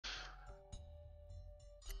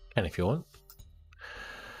Can if you want.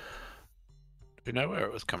 Do you know where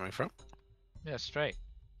it was coming from? Yeah, straight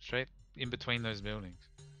in between those buildings.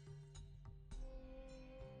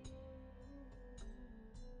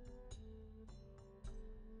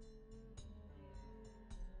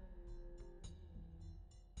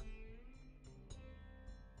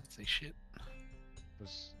 Let's see shit.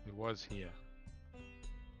 It was here.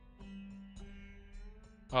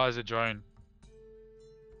 Oh, there's a drone.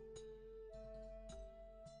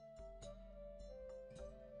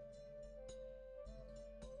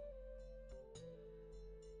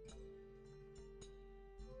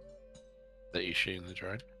 That you shooting the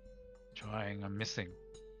drone? Trying. I'm missing.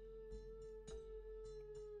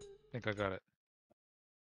 I think I got it.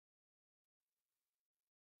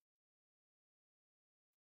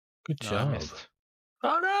 Good No, I job. missed.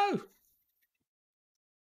 Oh no!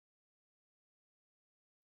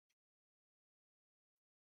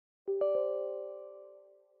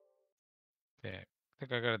 Yeah, I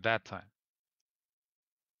think I got it that time.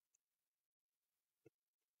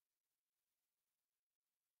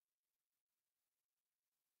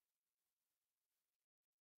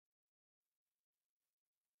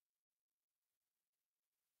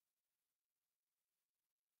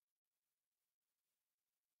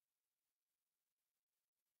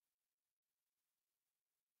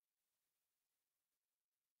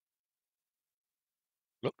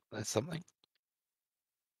 Look, there's something.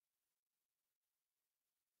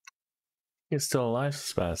 You're still alive,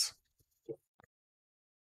 Spaz.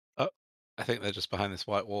 Oh, I think they're just behind this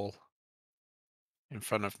white wall in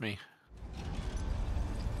front of me.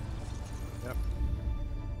 Yep.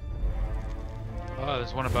 Oh,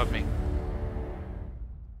 there's one above me.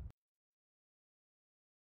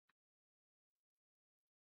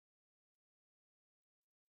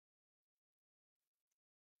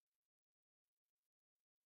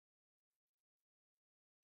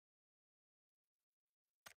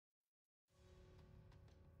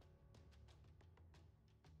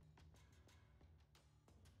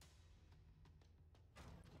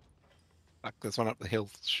 Like, there's one up the hill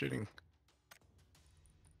shooting.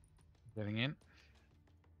 Getting in.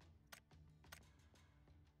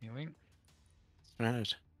 Healing.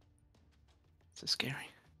 Surrounded. So scary.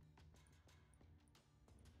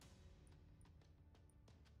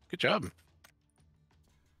 Good job.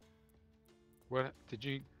 What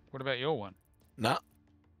about your one? Nah.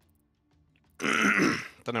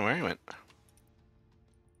 Don't know where he went.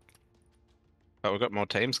 But we've got more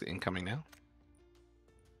teams incoming now.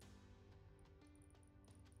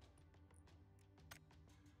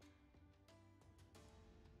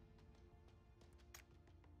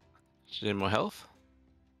 Should you need more health?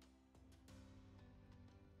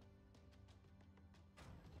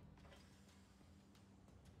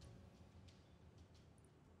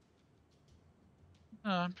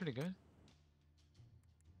 No, I'm pretty good.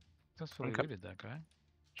 Successfully Okay. looted that guy. Do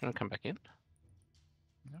you want to come back in?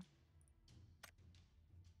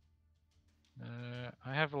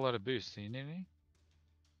 I have a lot of boosts. Do you need any?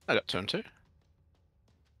 I got 2 and 2.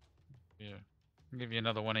 Yeah. I'll give you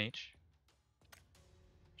another one each.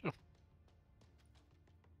 Sure.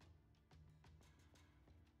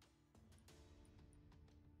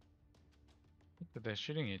 But they're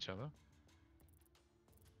shooting each other.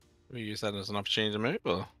 We use that as an opportunity to move,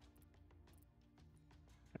 or?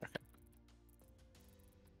 Okay.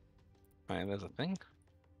 Hey, there's a thing.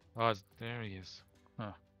 Oh, there he is.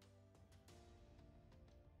 Huh.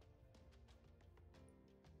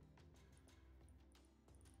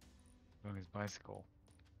 On his bicycle.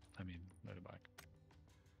 I mean, motorbike.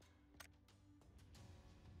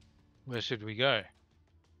 Where should we go?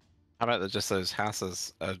 How about just those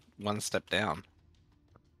houses one step down?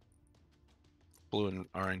 Blue and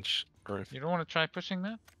orange roof. You don't want to try pushing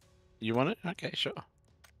that? You want it? Okay, sure.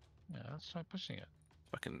 Yeah, let's try pushing it.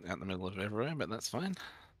 Fucking out in the middle of everywhere, but that's fine.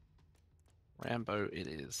 Rambo it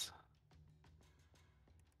is.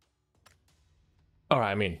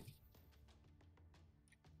 Alright, I'm in.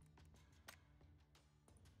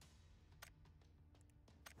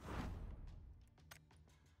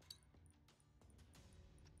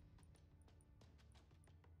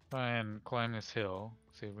 Try and climb this hill.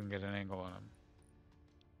 See if we can get an angle on them.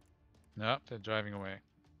 Nope, they're driving away.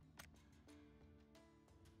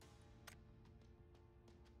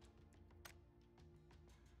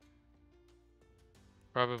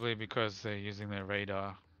 Probably because they're using their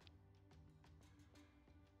radar.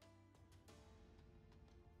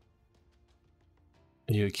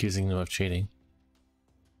 Are you accusing them of cheating?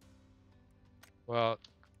 Well,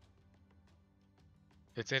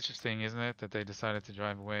 it's interesting, isn't it, that they decided to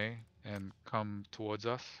drive away and come towards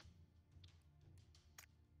us?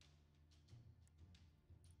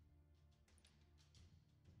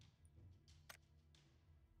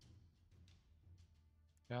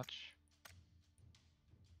 Couch.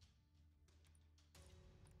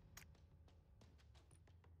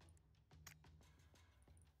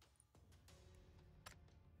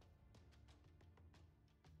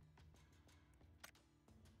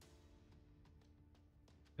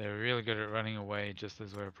 They're really good at running away just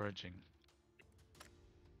as we're approaching.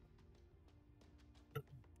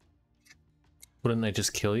 Wouldn't they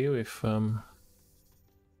just kill you if they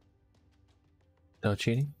were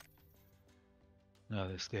cheating? No,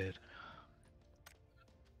 they're scared.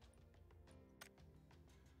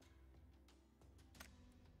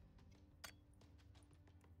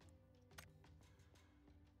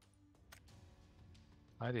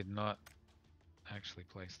 I did not actually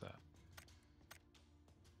place that.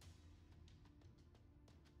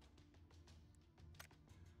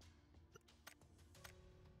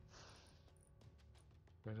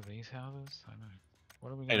 Go to these houses? I don't know.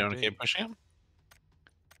 What are we Hey, gonna don't want do? to keep pushing him?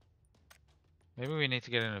 Maybe we need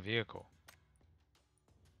to get in a vehicle.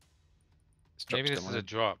 This Maybe drop's this is coming a in.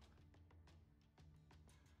 drop.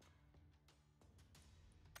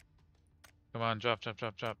 Come on, drop, drop,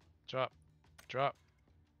 drop, drop, drop, drop,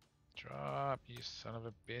 drop, you son of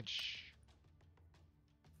a bitch.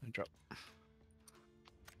 Drop.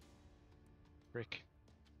 Brick.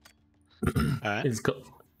 Alright.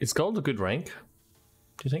 Is gold a good rank? Do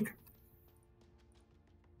you think?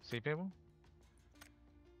 See people?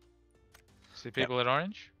 See people at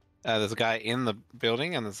orange? There's a guy in the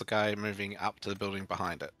building, and there's a guy moving up to the building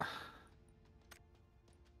behind it.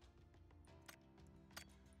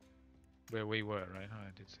 Where we were, right? Oh,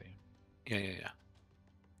 I did see him. Yeah.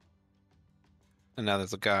 And now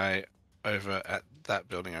there's a guy over at that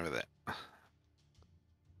building over there.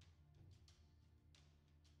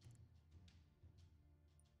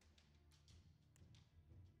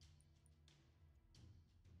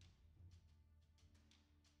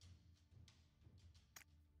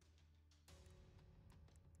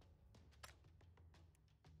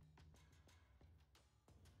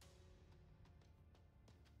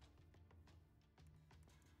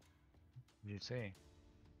 You see?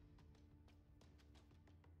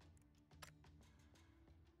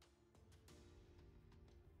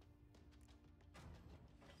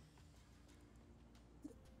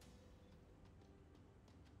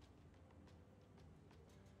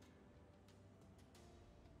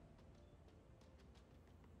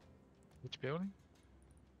 Which building?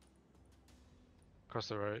 Across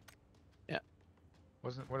the road. Yeah.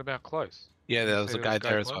 Wasn't. What about close? Yeah, You there say was a there guy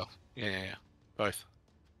there as close? well. Yeah. Both.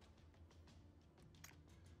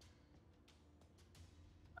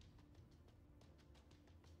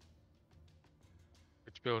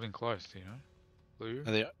 Which building close? Do you know? Blue.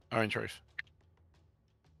 And the orange roof.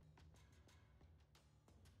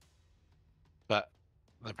 But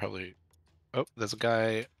they're probably... Oh, there's a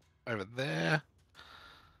guy over there.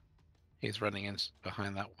 He's running in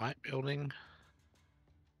behind that white building.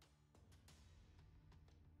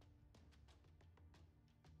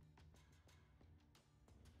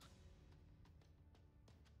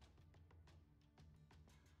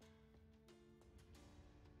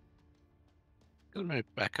 Gonna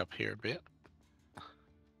move back up here a bit.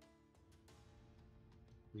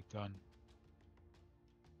 We done.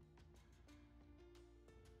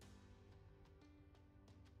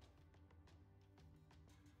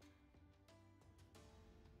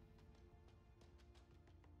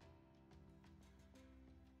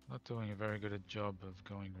 Not doing a very good a job of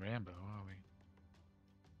going Rambo, are we?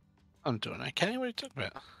 I'm doing okay. What are you talking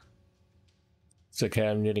about? It's okay.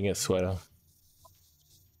 I'm knitting a sweater.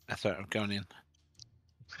 I thought I'm going in. What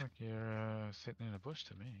Looks like you're sitting in a bush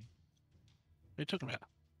to me. are you talking about?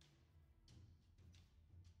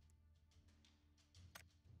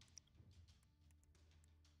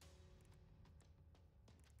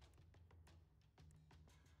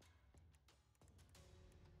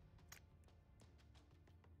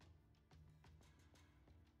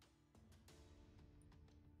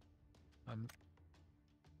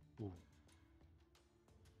 Ooh.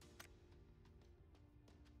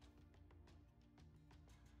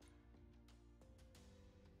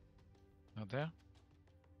 Not there?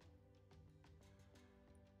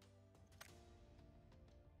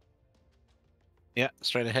 Yeah,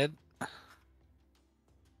 straight ahead.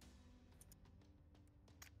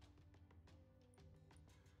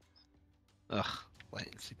 Ugh,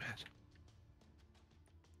 latency bad.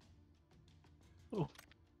 Oh,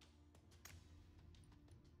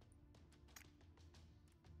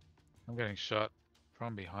 I'm getting shot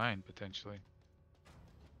from behind, potentially.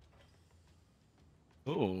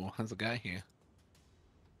 oh, there's a guy here.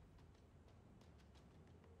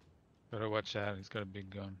 Better watch out, he's got a big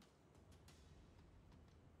gun.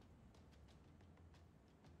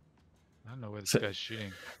 I don't know where this So- guy's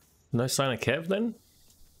shooting. No sign of Kev then?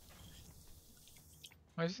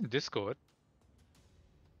 Oh, he's in Discord.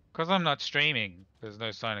 Because I'm not streaming, there's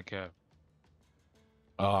no sign of Kev.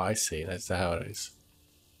 Oh, I see. That's how it is.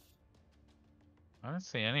 I don't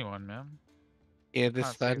see anyone, man. Yeah, this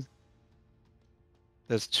Can't see side. his-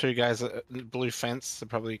 There's two guys at the blue fence. They're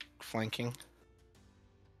probably flanking.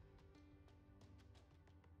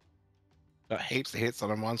 Got heaps of hits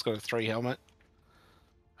on him. One's got a 3 helmet.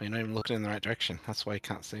 You're not even looking in the right direction. That's why you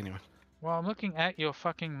can't see anyone. Well, I'm looking at your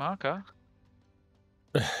fucking marker.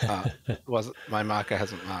 My marker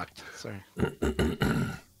hasn't marked. Sorry.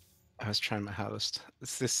 I was trying my hardest.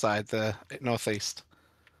 It's this side, the northeast.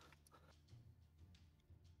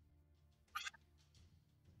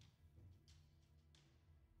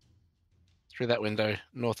 Through that window,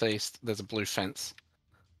 northeast, there's a blue fence.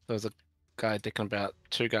 There's a guy dicking about,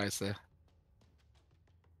 2 guys there.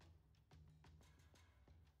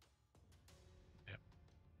 Yep.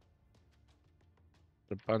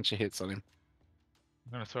 A bunch of hits on him.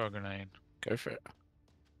 I'm gonna throw a grenade. Go for it.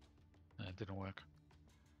 No, it didn't work.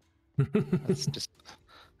 That's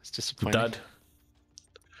disappointing. Dud.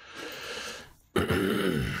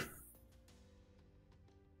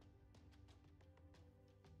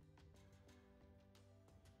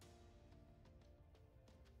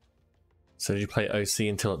 So did you play OC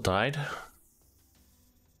until it died?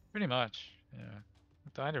 Pretty much, yeah.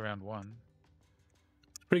 It died around 1.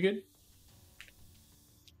 Pretty good.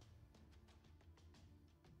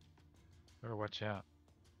 Better watch out.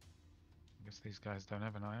 I guess these guys don't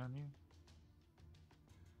have an eye on you.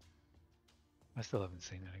 I still haven't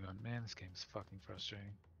seen anyone. Man, this game's fucking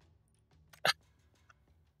frustrating.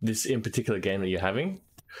 This in particular game that you're having?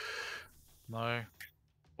 No.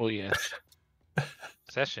 Oh yeah.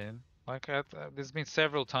 Session. Like, there's been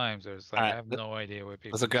several times where it's like, Alright, I have no idea where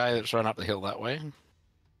people There's a guy that's run up the hill that way. And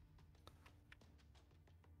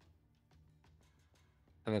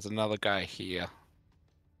there's another guy here.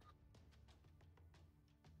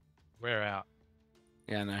 We're out.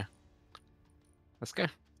 Yeah, I know. Let's go.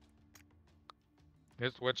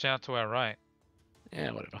 Let's watch out to our right.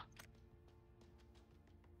 Yeah, whatever.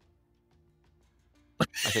 I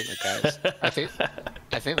think the guys.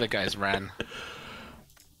 I think the guys ran.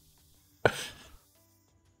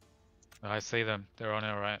 I see them. They're on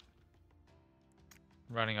our right.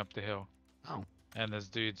 Running up the hill. Oh. And there's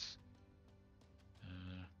dudes.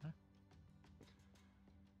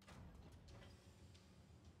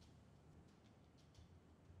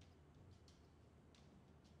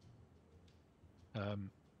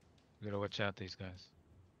 We gotta watch out these guys.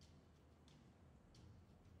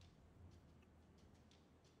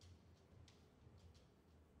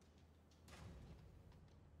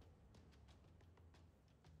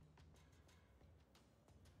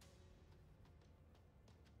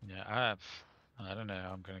 Yeah, I don't know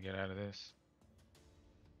how I'm gonna get out of this.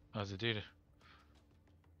 Oh, there's a dude.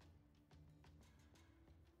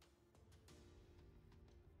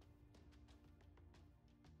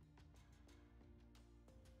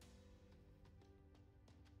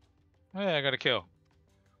 Oh yeah, I got a kill.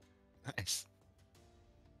 Nice.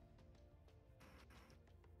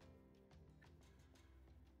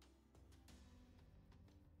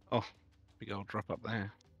 Oh, big old drop up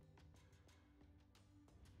there.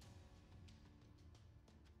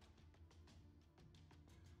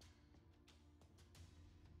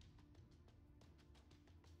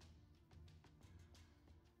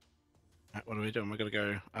 Right, what are we doing? We're gonna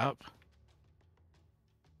go up.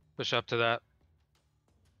 Push up to that.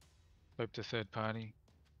 Hope to third party.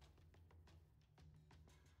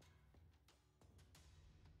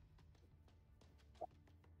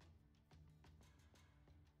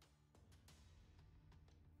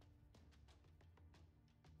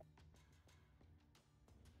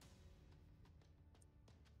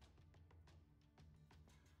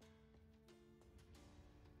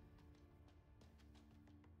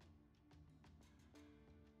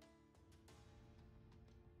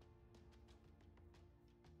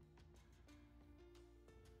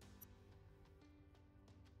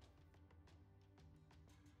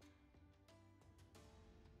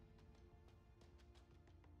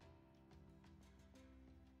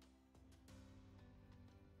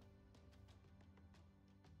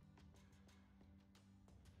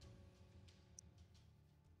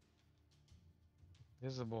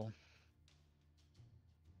 Visible.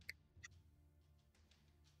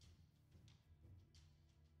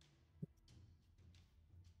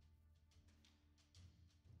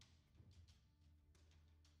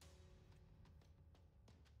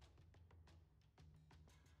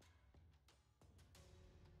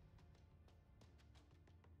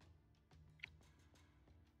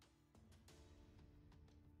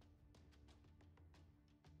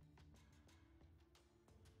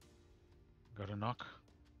 Got a knock.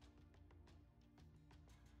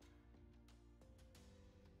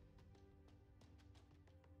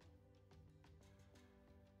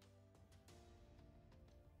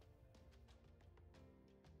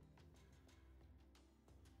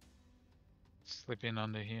 Slip in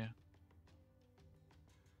under here.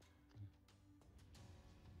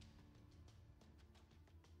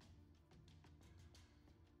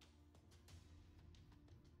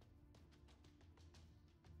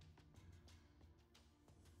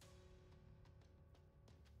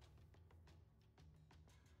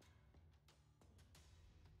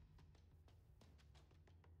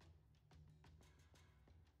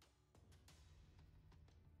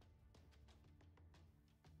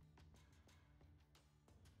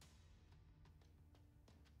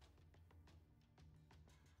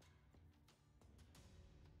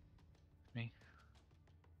 Me.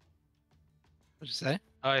 What'd you say?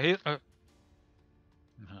 Here. Oh,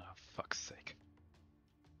 fuck's sake.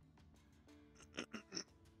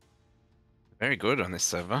 Very good on this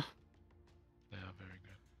server. They are very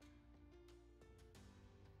good.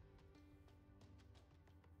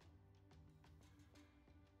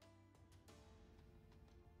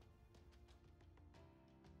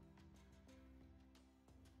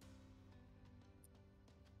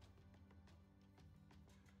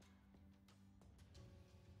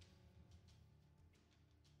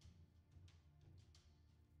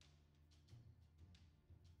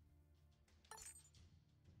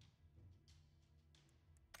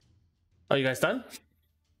 Oh, you guys done? Yep.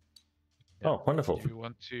 Oh, wonderful. Do you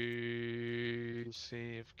want to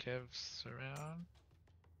see if Kev's around?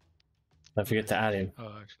 Don't forget to add him. Oh,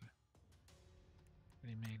 actually. What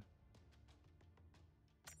do you mean?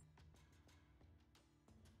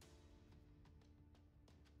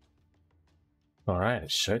 All right,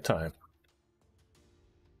 it's showtime.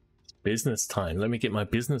 It's business time. Let me get my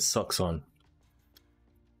business socks on.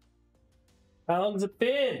 How long's it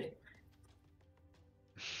been?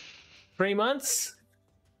 3 months?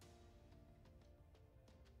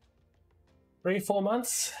 3-4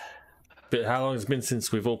 months? But how long has it been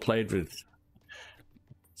since we've all played with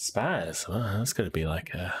Spaz? Well, that's got to be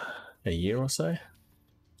like a year or so.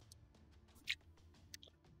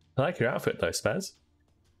 I like your outfit though, Spaz.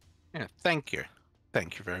 Yeah, thank you.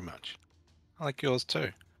 Thank you very much. I like yours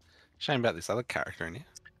too. Shame about this other character in here.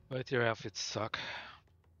 Both your outfits suck.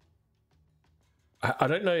 I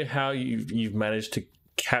don't know how you've managed to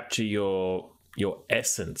capture your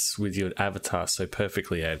essence with your avatar so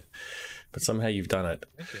perfectly, Ed, but somehow you've done it.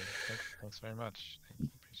 Thank you. Thanks very much. I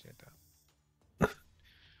appreciate that.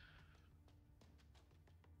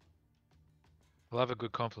 Love a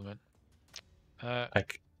good compliment.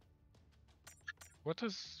 Like, What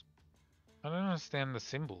does... I don't understand the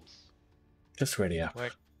symbols. just ready up.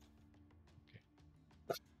 Like...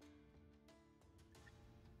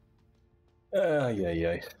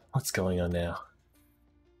 Yeah. What's going on now?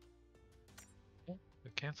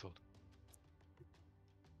 They're cancelled.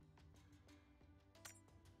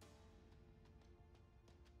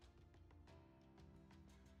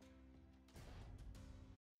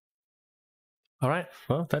 All right.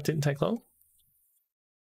 Well, that didn't take long.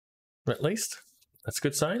 At least that's a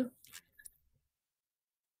good sign.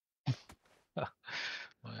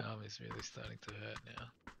 My arm is really starting to hurt now.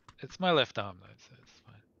 It's my left arm though, so it's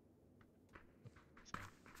fine.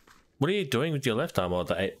 What are you doing with your left arm or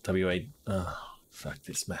the WA? Oh, fuck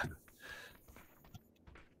this map.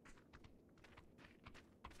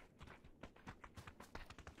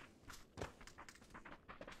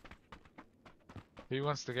 Who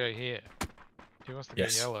wants to go here? Who wants to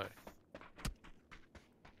Yes. go yellow?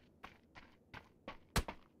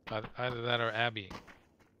 Either that or Abby.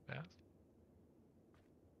 Yeah.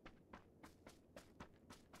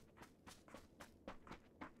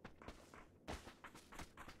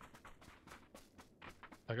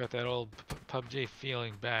 I got that old PUBG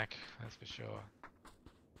feeling back, that's for sure.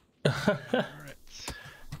 Alright. Is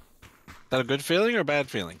that a good feeling or a bad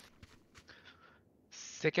feeling?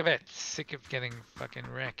 Sick of it. Sick of getting fucking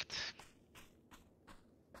wrecked.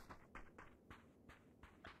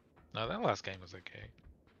 No, that last game was okay.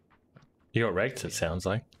 You got wrecked, it sounds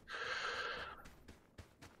like.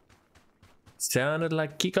 Sounded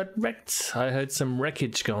like you got wrecked. I heard some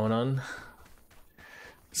wreckage going on.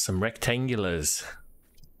 Some rectangulars.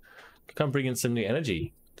 Come bring in some new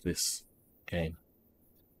energy to this game.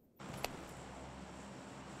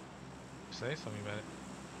 Say something about it.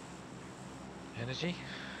 Energy?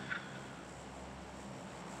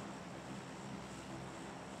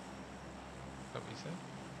 What we said?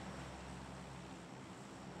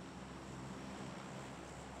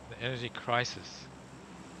 The energy crisis.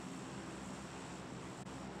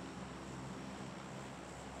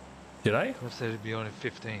 Did I? I said it'd be on at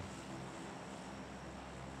 15.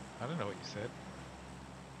 I don't know what you said.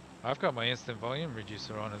 I've got my instant volume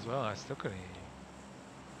reducer on as well. I still couldn't hear you.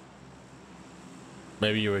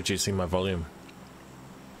 Maybe you're reducing my volume.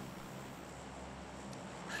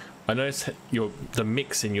 I noticed the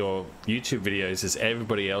mix in your YouTube videos is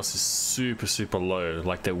everybody else is super low,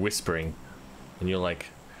 like they're whispering, and you're like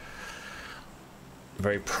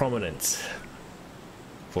very prominent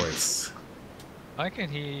voice. I can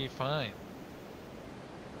hear you fine.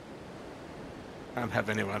 Can't have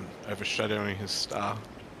anyone overshadowing his star.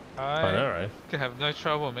 I know, right? Can have no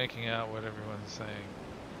trouble making out what everyone's saying.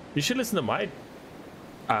 You should listen to my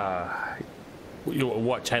you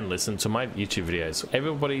watch and listen to my YouTube videos.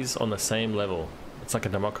 Everybody's on the same level. It's like a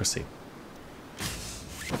democracy.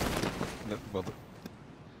 Well,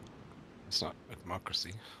 it's not a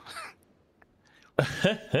democracy.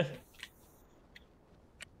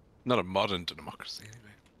 Not a modern democracy,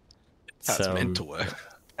 anyway. That's how it's meant to work.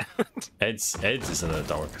 Ed's isn't a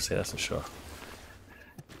democracy, that's for sure.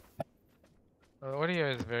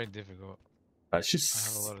 Audio is very difficult. It's just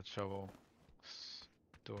I have a lot of trouble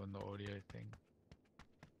doing the audio thing.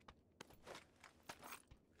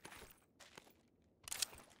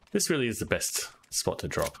 this really is the best spot to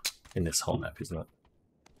drop in this whole map, isn't it?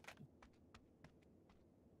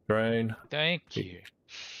 Drone. Thank you.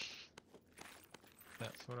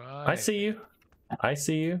 That's what I see you. I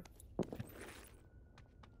see you.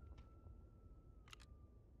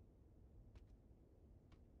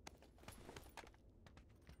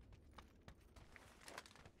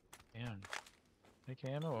 Damn. Take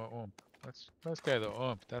ammo or ump? Let's go to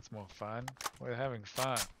ump. That's more fun. We're having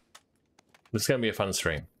fun. This is gonna be a fun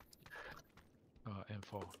stream. Oh,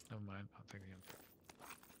 M4. Never mind. I'll take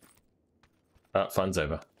the M4. Fun's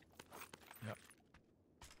over. Yep.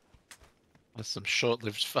 That's some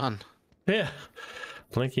short-lived fun. Yeah.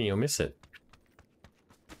 Blinking, you'll miss it.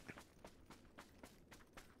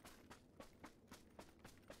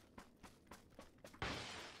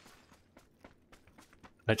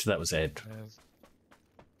 Bet you that was Ed.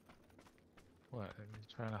 What? Are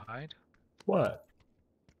you trying to hide? What?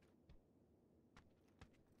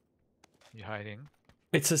 You hiding?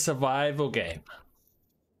 It's a survival game.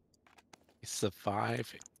 He's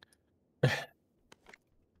surviving.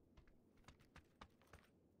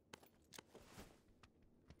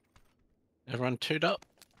 Everyone toed up?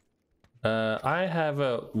 I have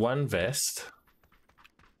a one vest.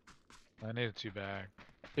 I need a 2 bag.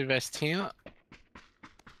 2 vests here.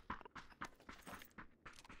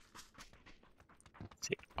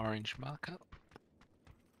 Orange marker.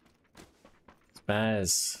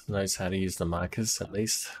 Spaz knows how to use the markers, at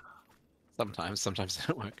least. Sometimes they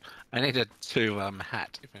don't work. I need a 2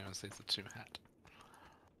 hat, if anyone sees the 2 hat.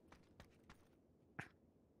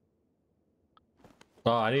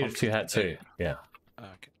 Oh, I need a 2 hat too. Yeah.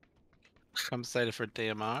 Okay. Compensator for a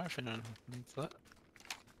DMR if anyone needs that.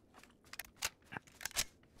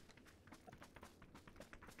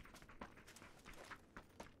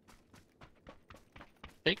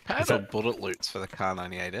 Big pad or bullet loops for the car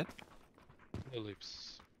 98 Ed? The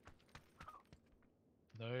loops.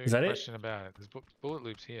 No Is that it? question about it. There's bullet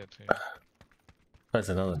loops here too. There's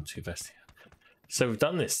another 2 vest here. So we've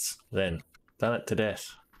done this then. Done it to death.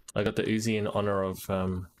 I got the Uzi in honor of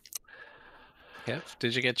Yep.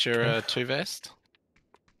 Did you get your 2 vest?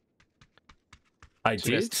 I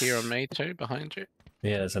 2 did. vest here on me too, behind you.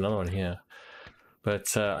 Yeah, there's another one here. But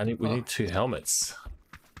we need 2 helmets.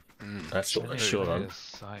 That's what we're short on.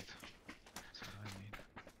 Sight. That's what I need.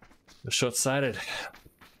 We're short-sighted.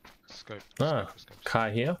 Scope. Ah, Scope.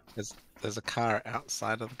 car here. There's a car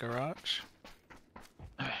outside of the garage.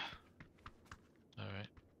 Alright.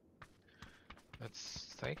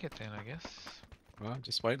 Let's take it then, I guess. Well,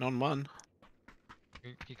 just waiting on one.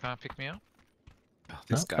 You can't pick me up? Oh,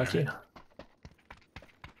 this guy. Fuck you.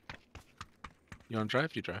 You want to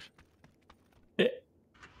drive? You drive. Yeah.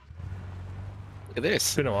 Look at this.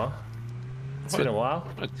 It's been a while. It's been a while.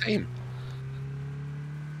 What a team.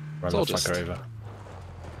 Run It's the all fucker just- over.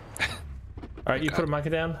 Alright, you Okay. put a marker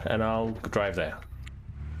down and I'll drive there.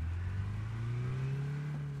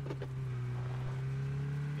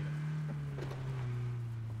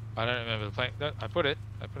 I don't remember the plane. No, I put it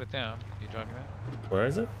down. You driving that? Where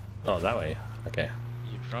is it? Oh, that way. Okay.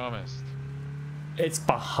 You promised. It's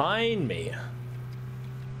behind me.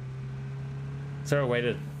 Is there a way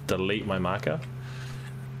to delete my marker?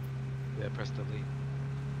 Yeah, press delete.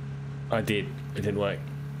 I did. It didn't work.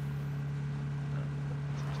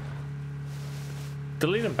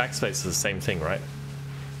 Delete and backspace is the same thing, right?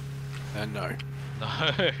 No.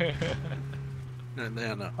 No. No, they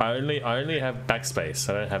are not. I only have backspace.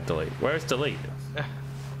 I don't have delete. Where is delete?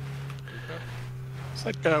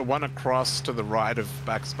 It's like one across to the right of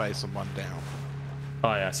backspace and one down.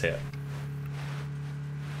 Oh yeah, I see it.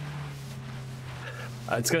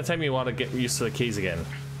 It's going to take me a while to get used to the keys again.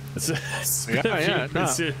 It's been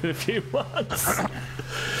a few months.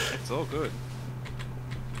 It's all good.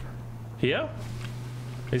 Here?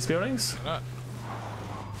 These buildings?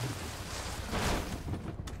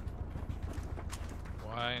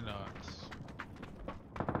 Why not?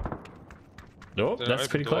 Nope, There are that's open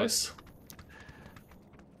pretty doors. close.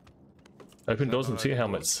 Open that doors not and 2 open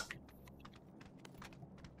helmets.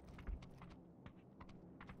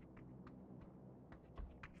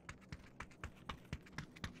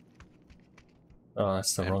 Oh,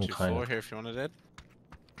 that's the wrong kind M24 of. here if you want it, Ed.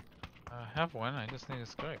 I have one, I just need a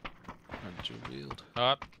scope. Dual wield.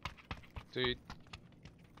 Up. Dude.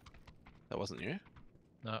 That wasn't you?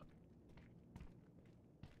 No. Where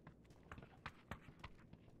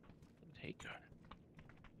did he go?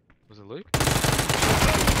 Was it Luke?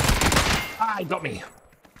 Ah, he got me.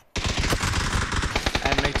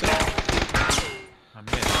 And me too. I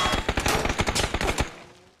missed.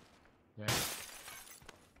 Yeah.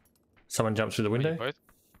 Someone jumped through the Are you window. both?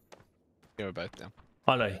 Yeah, we're both down.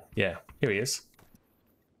 Oh no, yeah, here he is.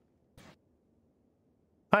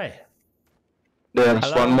 Hi. There's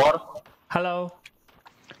Hello? one more. Hello.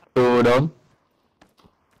 2 down.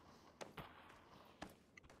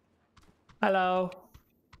 Hello.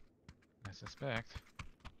 I suspect.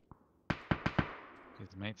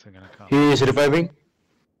 His mates are gonna come. He is reviving.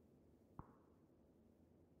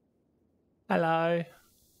 Hello.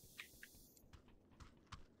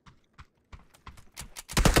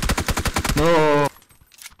 No.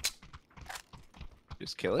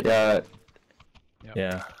 Just kill it. Yeah. Yep.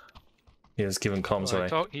 Yeah. He was giving comms Well,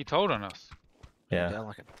 away. he told on us. Yeah. Down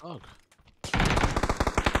like a dog.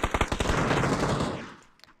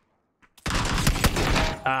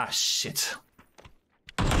 Ah, shit.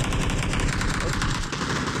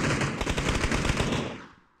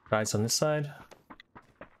 Guys on this side.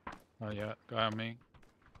 Oh yeah, guy on me.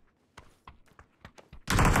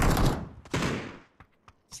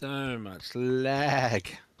 So much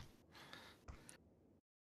lag.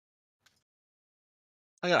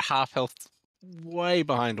 I got half health way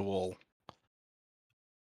behind a wall.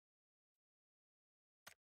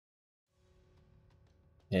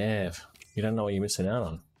 Yeah, you don't know what you're missing out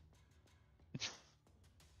on.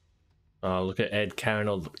 Oh, look at Ed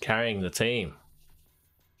carrying the team.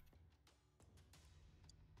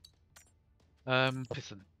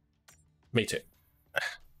 Listen. Me too.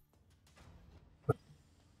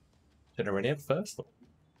 Should I ready up first?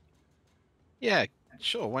 Yeah,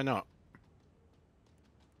 sure, why not?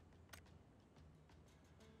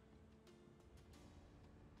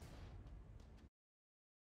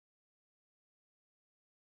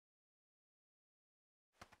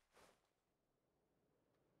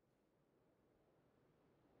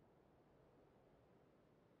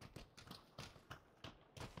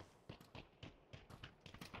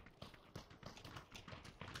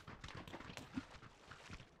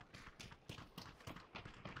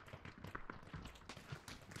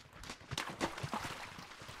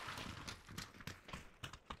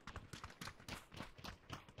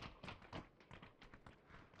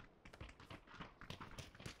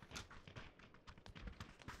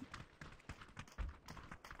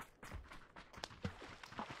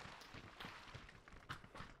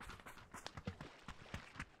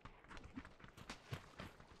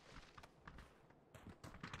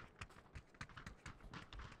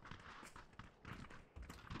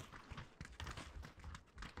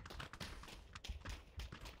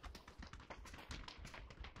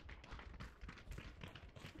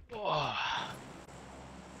 Oh.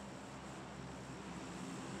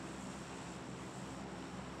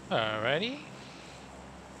 Alrighty.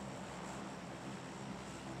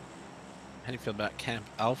 How do you feel about Camp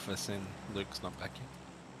Alpha since Luke's not back yet?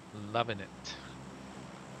 Loving it.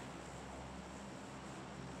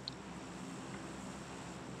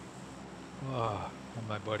 Oh, and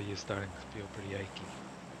my body is starting to feel pretty achy.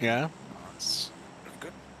 Yeah? Oh, that's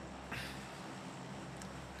good.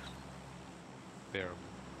 Bearable.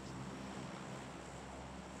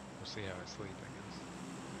 We'll see how I sleep, I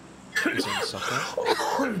guess. He's on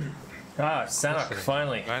software. Ah, Sanok, What's today?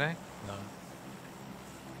 finally. Friday? No.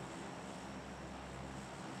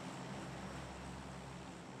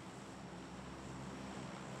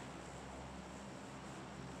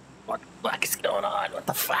 What the fuck is going on? What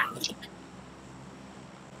the fuck? You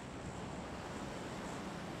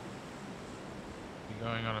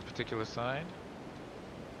going on a particular side?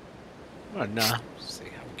 Oh, nah. See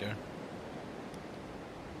how we go.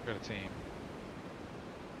 Got a team.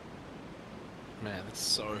 Man, that's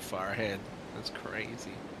so far ahead. That's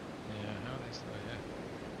crazy. Yeah, how are they still here?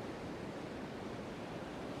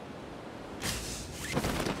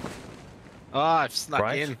 Oh, I've snuck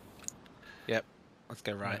Right? in. Yep. Let's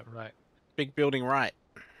go right. Yeah, right. Big building right.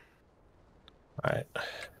 Right.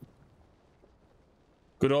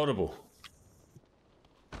 Good audible.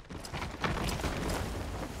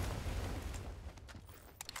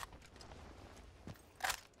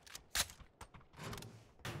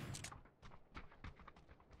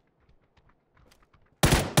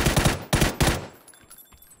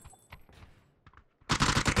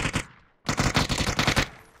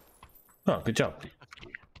 Oh, good job.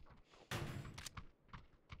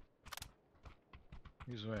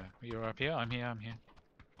 Who's where? You're up here? I'm here, I'm here.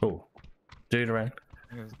 Cool. Dude around.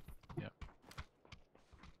 Yeah.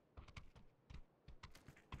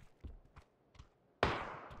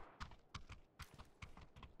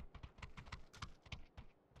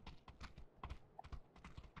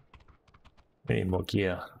 We need more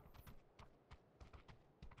gear.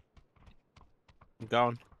 I'm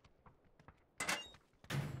going.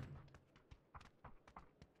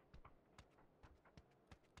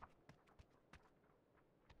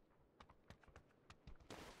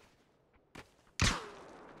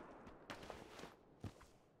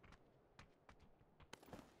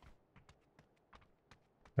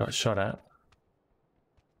 Got shot at.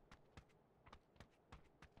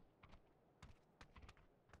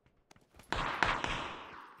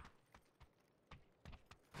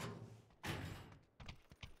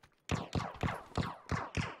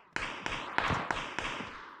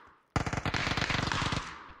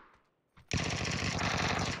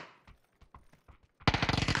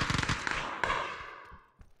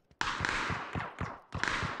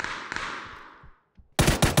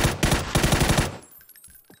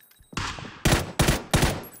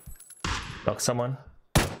 Knock someone.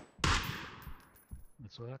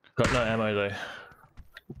 Let's work. Got no ammo though.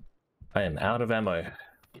 I am out of ammo.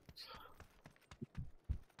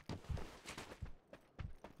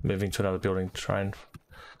 Moving to another building to try and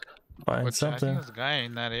find I think something. there's a guy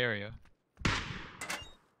in that area.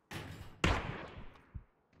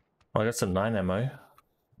 Oh, I got some 9 ammo.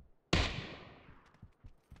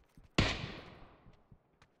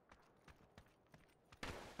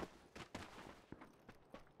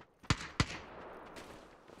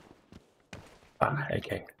 Ah,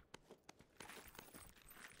 okay.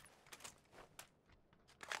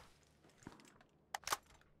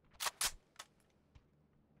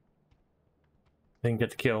 Didn't get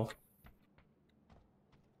the kill.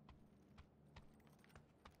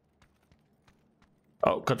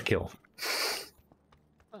 Oh, got the kill.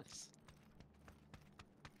 Nice.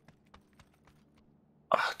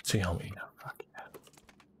 Ah, too helmet. Fuck yeah.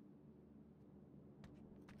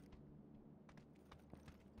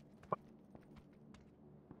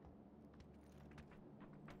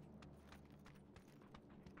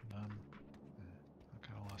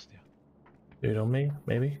 Okay, I lost you. Dude on me,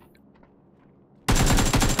 maybe?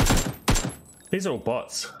 These are all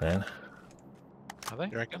bots, man. Are they?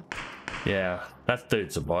 You reckon? Yeah, that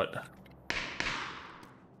dude's a bot.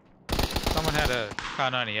 Someone had a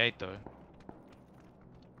car 98 though.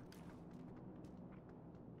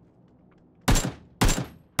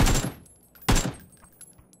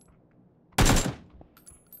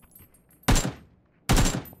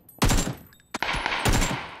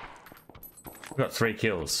 Got 3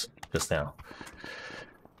 kills just now.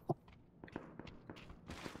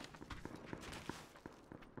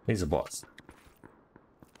 These are bots.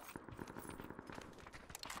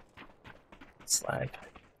 Slag.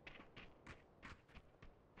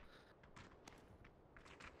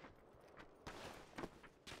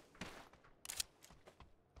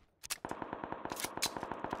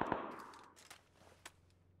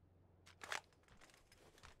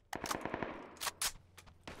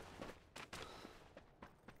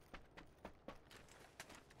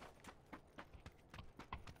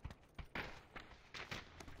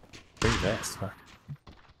 Free vest, fuck.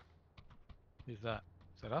 Who's that?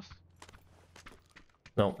 Is that us?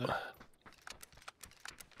 No. No.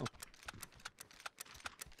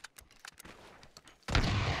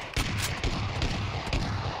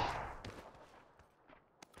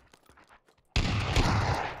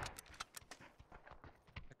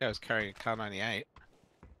 That guy was carrying a car 98.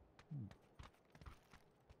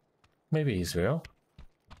 Maybe he's real.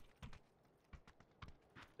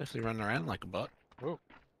 Definitely running around like a bot. Whoa.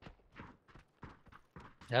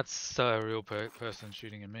 That's a real person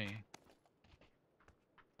shooting at me.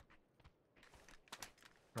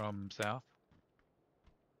 From south.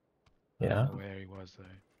 I Yeah. don't know where he was though.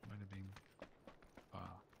 Might have been far.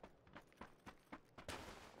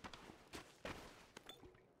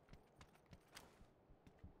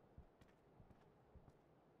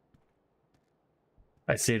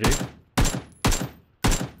 I see a dude.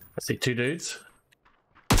 I see two dudes.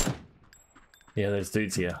 Yeah, there's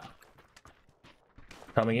dudes here.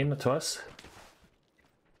 Coming in to us.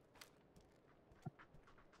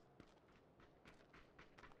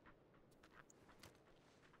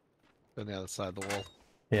 On the other side of the wall.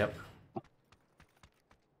 Yep.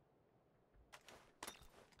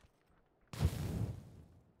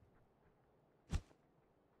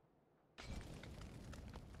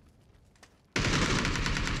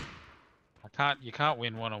 You can't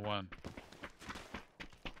win 1-on-1.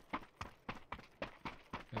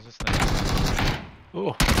 Is this thing?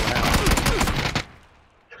 Oh, wow.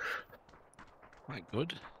 Quite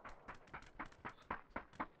good.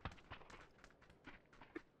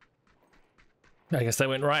 I guess they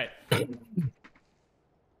went right.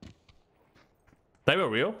 They were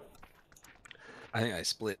real. I think I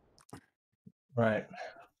split. Right.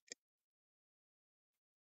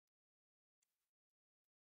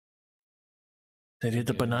 They did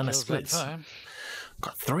the banana Kills that splits. time.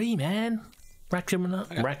 Got 3, man. Racking them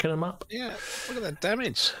up. Okay. Racking them up. Yeah, look at that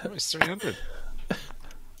damage. That was 300.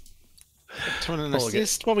 200 Oh,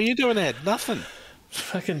 assist. What were you doing, Ed? Nothing.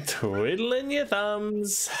 Fucking twiddling your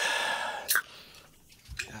thumbs.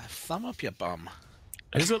 Thumb up your bum.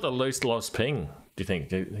 Who's got the least lost ping? Do you think?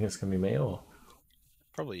 Do you think it's gonna be me or?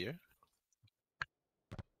 Probably you.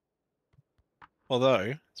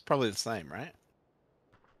 Although, it's probably the same, right?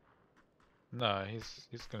 No, he's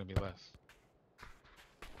gonna be less.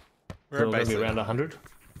 We're gonna be basically- around 100.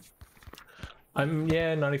 I'm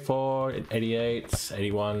 94, 88,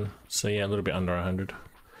 81. So yeah, a little bit under 100.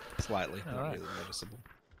 Slightly, not Alright. really noticeable.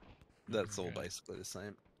 That's all Okay. basically the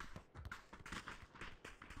same.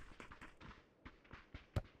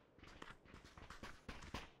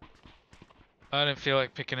 I don't feel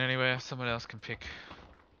like picking anywhere. Someone else can pick.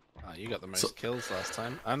 Oh, you got the most So- kills last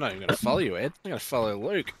time. I'm not even gonna follow you, Ed. I'm gonna follow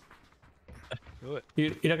Luke. Do it.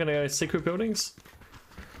 You're not gonna go secret buildings?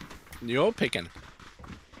 You're picking.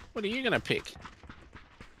 What are you gonna pick?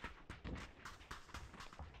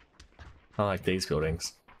 I like these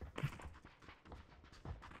buildings.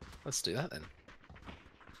 Let's do that then.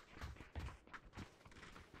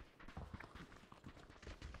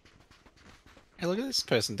 Hey, look at this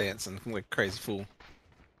person dancing like a crazy fool.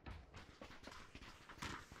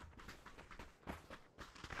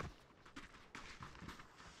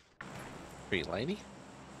 Pretty lady?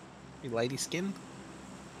 Pretty lady skin?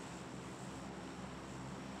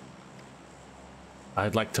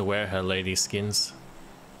 I'd like to wear her lady skins.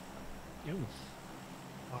 Ew.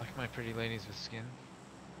 I like my pretty ladies with skin.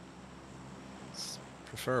 It's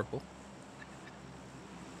preferable.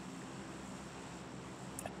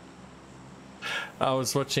 I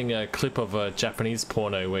was watching a clip of a Japanese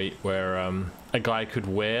porno where a guy could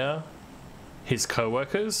wear his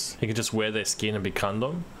co-workers. He could just wear their skin and be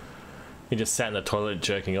condom. He just sat in the toilet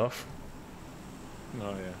jerking off.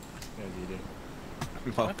 Oh yeah, yeah, you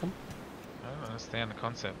do. Welcome. I don't understand the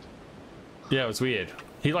concept. Yeah, it was weird.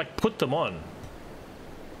 He like put them on,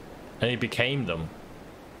 and he became them.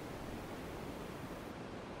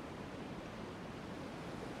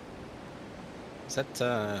 Is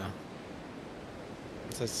that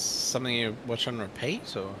something you watch on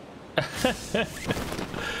repeat or?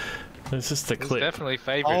 It's just a It's clip. definitely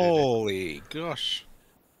favorited. Holy gosh.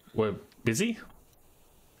 We're busy.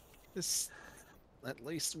 There's at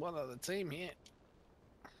least one other team here.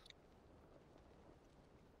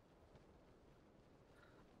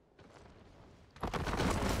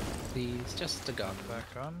 Please, just a gun.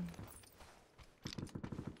 Back on.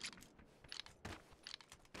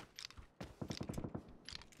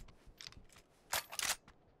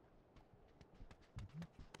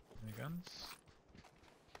 Any guns?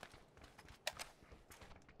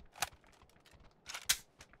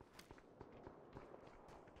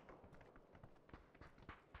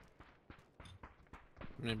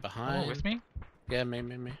 Me behind. Oh, with me? Yeah, me.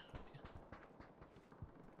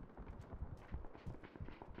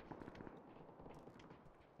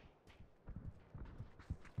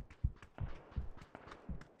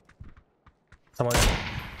 Someone.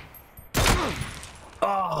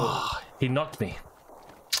 Oh, he knocked me.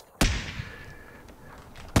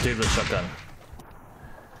 Dude with a shotgun.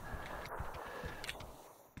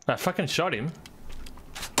 I fucking shot him.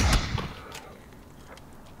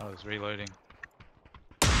 I was reloading.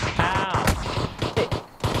 Ow!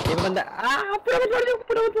 Ini benda. Ah, pura.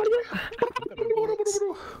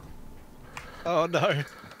 Oh no.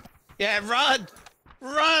 Yeah, run!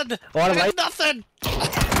 Run! Oh, I I'm got like- nothing!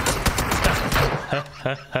 Yeah,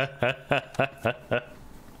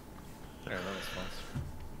 that was fun.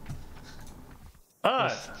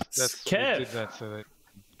 Ah, That's we Kev. did that so they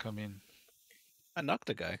come in. I knocked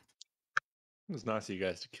a guy. It was nice of you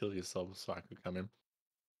guys to kill yourselves so I could come in.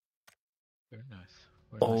 Very nice.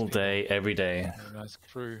 Very nice All people. day, every day. Very nice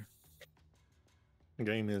crew. The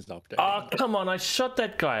game is updating. Oh, come on. I shot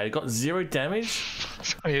that guy. I got 0 damage.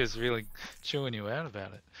 So he was really chewing you out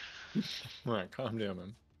about it. Right, calm down,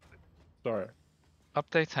 man. Sorry.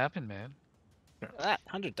 Updates happen, man. That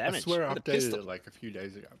 100 damage. I swear I with a updated pistol. it like a few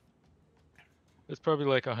days ago. It's probably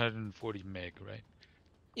like 140 meg, right?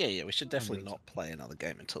 Yeah, we should definitely believe so. not play another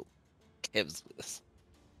game until Kev's with us.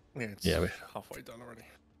 Yeah, it's Yeah, halfway done already.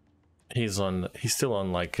 He's still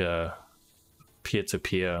on like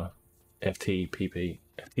peer-to-peer FTPP.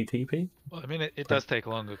 FTTP? Well, I mean, it does take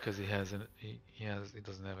longer because he doesn't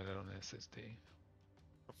have it on SSD.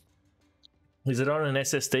 Is it on an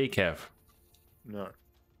SSD, Kev? No.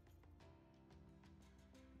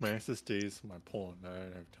 My SSD is my porn. I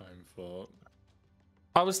don't have time for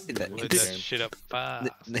I was. Did that- Load Did, that shit up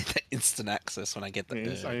fast. Need that instant access when I get the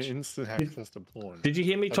urge. instant access to porn. did you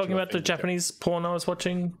hear me That's talking my about the favorite Japanese porn I was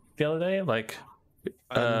watching the other day? Like,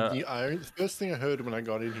 The first thing I heard when I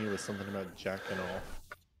got in here was something about jacking off.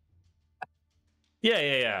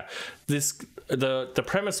 yeah. The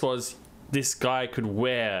premise was this guy could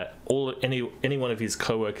wear any one of his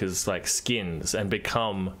coworkers like skins and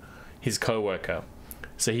become his coworker.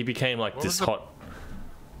 So he became like What this was the- hot.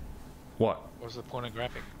 What? What's the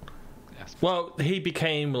pornographic aspect? Well, he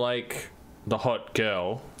became like the hot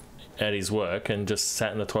girl at his work and just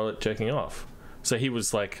sat in the toilet jerking off. So he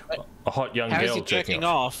was like a hot young How is girl he jerking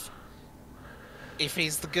off if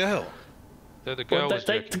he's the girl? So the girl Well, was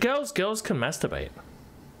the jerking. girls can masturbate.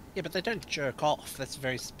 Yeah, but they don't jerk off. That's a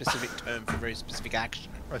very specific term for a very specific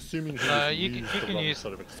action. Assuming he you used can- you the can wrong use-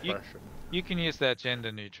 sort of expression. You can use that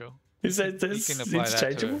gender neutral. Is that You can apply that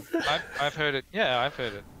interchangeable? to. I've heard it. Yeah, I've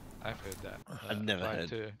heard it. I've heard that. I've never applied heard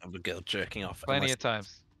to of a girl jerking off. plenty unless- of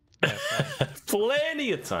times. Yeah,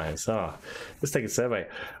 Plenty of times. Oh, let's take a survey.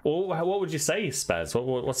 Well, what would you say, Spaz?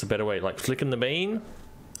 What's a better way? Like flicking the bean?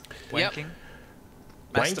 Yep. wanking.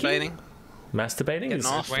 Masturbating, Masturbating? Getting Is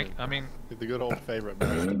off. Wank. I mean, The good old favorite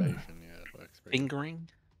masturbation. Yeah, it works. Very fingering.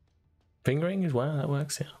 fingering as well? That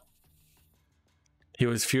works, yeah. He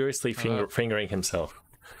was furiously fingering himself.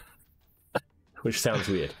 Which sounds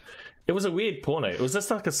weird. It was a weird porno. It was just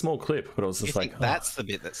like a small clip, but it was You just think like... that's the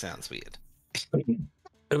bit that sounds weird?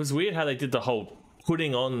 It was weird how they did the whole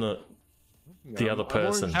putting on the other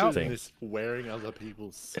person how thing. This wearing other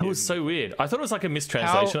people's. It was skin. so weird. I thought it was like a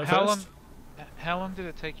mistranslation at first. how long did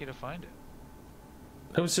it take you to find it?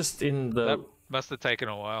 It was just in the... That must have taken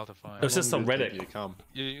a while to find. It was just How on long did it take Reddit. you to come?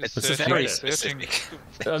 You It's just very searching.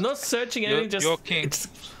 specific. I'm not searching anything, just your king. it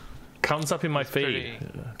comes up in my feed. pretty-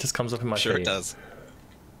 It just comes up in my Sure feed. it does.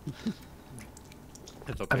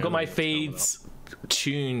 I've got my It's coming feeds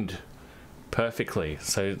tuned perfectly,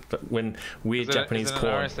 so that when weird Is it, Japanese is it an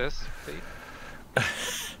porn, RSS feed?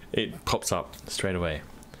 it pops up straight away.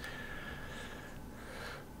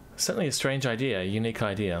 Certainly a strange idea, a unique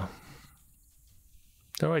idea.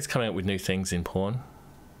 They're always coming up with new things in porn,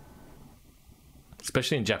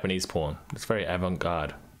 especially in Japanese porn. It's very avant-garde.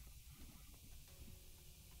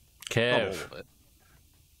 Not all Kev, of it.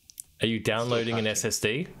 are you downloading an patching.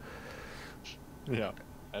 SSD? Yeah,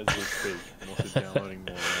 as we speak, I'm also downloading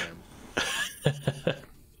more RAM.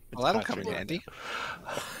 Well, that'll come in Patching. handy.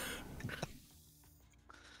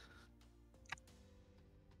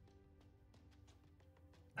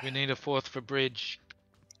 We need a fourth for bridge.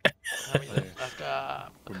 Hurry the fuck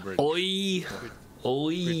up. From Bridge. Oi!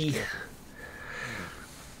 Oi! You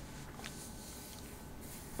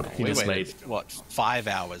We just waited, made... what, 5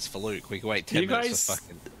 hours for Luke? We can wait 10 You minutes guys- for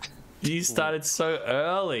fucking... You started so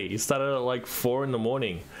early. You started at like 4 in the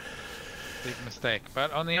morning. Big mistake.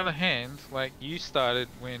 But on the other hand, like you started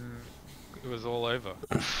when it was all over,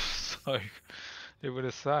 so it would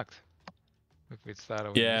have sucked if we'd started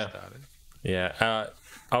when Yeah. you started. Yeah,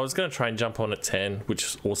 I was going to try and jump on at 10,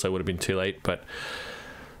 which also would have been too late, but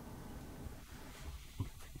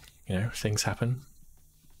you know, things happen.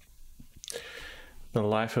 The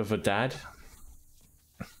life of a dad.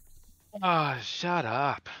 Oh, shut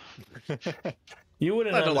up. You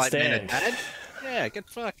wouldn't I don't like men understand. and dad. Yeah, get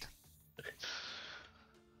fucked.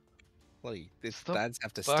 Bloody, these Stop dads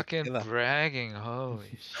have to stick Fucking together. bragging.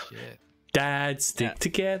 Holy shit. Dads stick Yeah.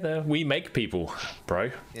 together. We make people,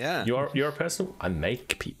 bro. Yeah. You're a person. I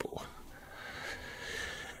make people.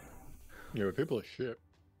 Yeah, but people are shit.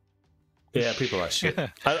 Yeah, people are shit.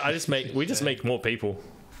 I just make. We just make more people.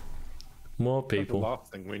 More The people.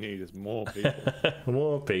 last thing we need is more people.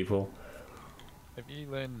 More people. Have you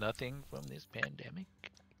learned nothing from this pandemic?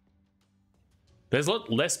 There's a lot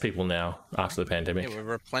less people now after the pandemic. Yeah, we're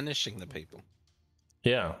replenishing the people.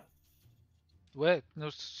 Yeah. Where?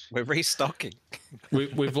 We're restocking.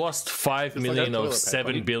 We've lost 5 like million our of toilet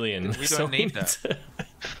paper. 7 billion. We don't need that.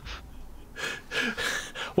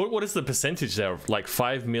 What is the percentage there? Like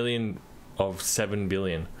 5 million of 7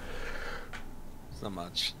 billion. It's not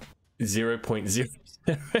much. 0.0.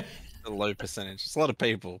 A low percentage. It's a lot of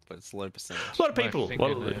people, but it's a low percentage. A lot of people.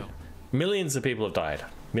 fingernail. Millions of people have died.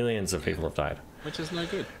 Millions of people have died. Which is no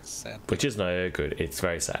good. It's sad. Which is no good. It's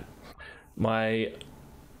very sad.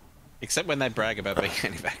 Except when they brag about being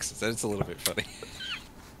anti-vaxxers, then it's a little bit funny.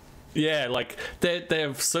 Yeah, like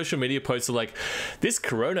their social media posts are like, this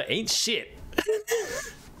corona ain't shit.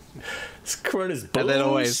 This corona's bullshit. And then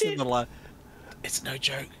always in the line, it's no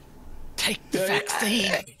joke. Take the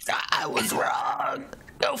vaccine. I was wrong.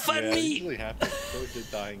 Go fund Yeah, it me. usually happens. Towards the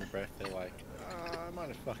dying breath, they're like, I might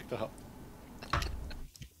have fucked up.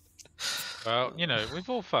 Well, you know, we've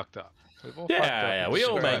all fucked up. We've all fucked up. Yeah, and we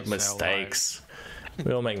all destroyed make our lives. mistakes.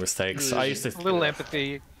 We all make mistakes. I used to A little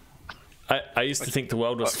empathy. I used to think the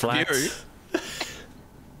world was flat. you.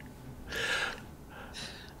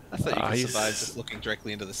 I thought you I could used- survive just looking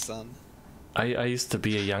directly into the sun. I used to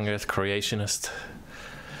be a young Earth creationist.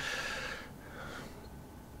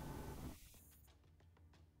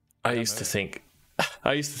 I used to think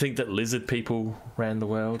that lizard people ran the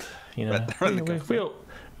world. You know, we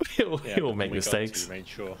all make we got mistakes. to make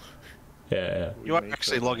sure. Yeah. You are made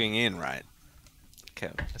actually sure. logging in, right?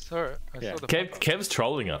 Kev. I saw it. I Yeah. saw the pop-up. Kev's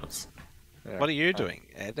trolling us. Yeah. What are you doing?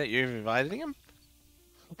 Ed, are you inviting him?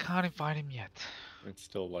 I can't invite him yet. It's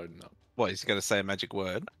still loading up. What, he's got to say a magic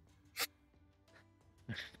word?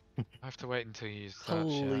 I have to wait until you start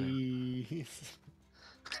shouting. Please.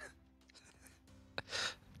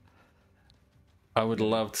 I would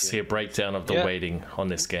love to see a breakdown of the Yeah. waiting on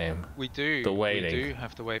this game. We do. The waiting. We do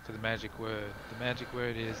have to wait for the magic word. The magic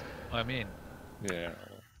word is I'm in. Yeah.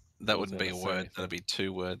 That I wouldn't be a wasn't gonna say word. anything. That'd be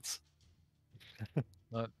 2 words.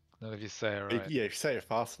 Not if you say it right. Yeah, if you say it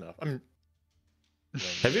fast enough.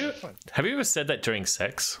 Have you Fine. have you ever said that during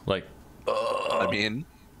sex? Like, I'm in.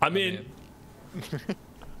 I'm in,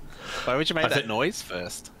 Why would you make I that think- noise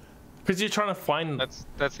first? because you're trying to find.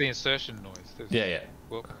 That's the insertion noise. There's- Yeah.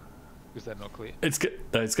 Well, is that not clear? It's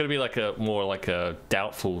gonna be like a more like a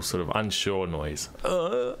doubtful sort of unsure noise.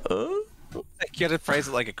 You gotta phrase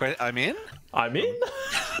it like a question. I'm in? I'm in.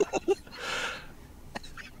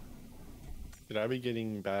 Did I be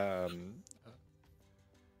getting bad?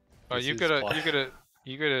 Oh, This you is gotta fly-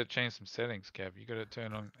 you gotta change some settings, Kev. You gotta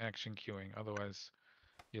turn on action queuing, otherwise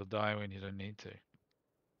you'll die when you don't need to.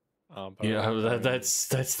 But Yeah,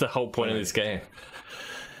 that's the whole point of this game.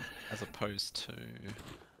 As opposed to.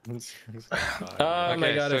 Oh my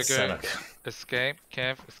Okay, god, so it's go- Sonic. Escape,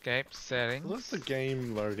 Kev, escape settings. Let the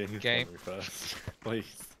game load in Game. for me first, please.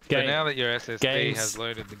 So Game. now that your SSD Games. has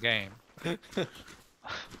loaded the game,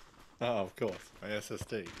 Oh, of course, my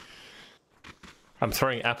SSD. I'm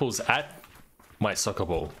throwing apples at my soccer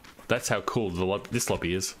ball. That's how cool this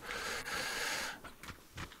lobby is.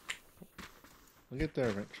 We'll get there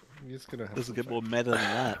eventually. You're just gonna have Doesn't some get more faith. meta than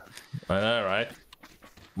that. I know, right?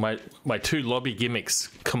 My 2 lobby gimmicks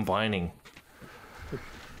combining.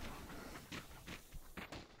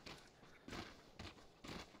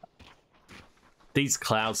 These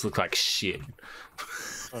clouds look like shit.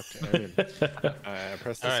 Okay, I'm in.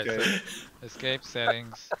 Press Alright, escape. escape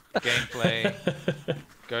settings, gameplay,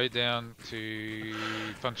 go down to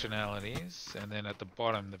functionalities, and then at the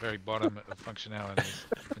bottom, the very bottom of functionalities,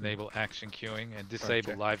 enable action queuing and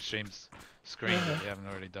disable Okay. live streams screen if you haven't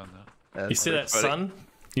already done that. You see that sun?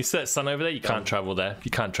 You see that sun over there? You can't travel there.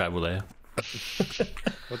 You can't travel there.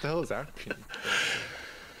 What the hell is action?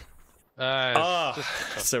 Ah, just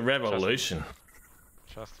it's a revolution.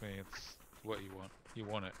 trust me, it's what you want. You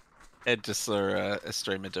want it. Ed just saw a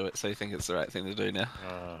streamer do it, so you think it's the right thing to do now.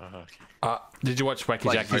 Okay. Did you watch Wacky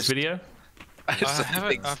Like Jackie's most- video? I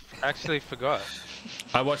haven't. I actually forgot.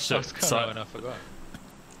 I watched I it. was kind So and I forgot.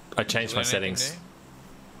 I changed my Learn anything settings.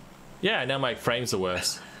 new? Yeah, now my frames are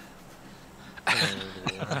worse.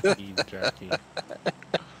 Wacky Jackie.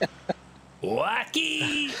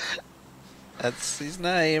 Wacky! That's his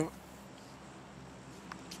name.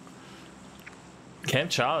 Camp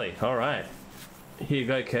Charlie. All right. Here you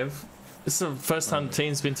go, Kev. This is the first time the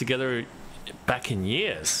team's been together back in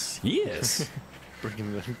years. Years.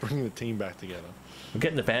 Bringing the team back together. We're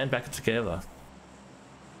getting the band back together.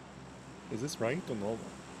 Is this ranked or normal?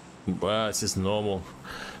 Well, it's just normal.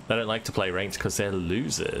 They don't like to play ranked because they're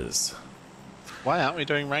losers. Why aren't we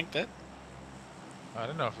doing ranked Ed? I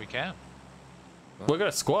don't know if we can. We've got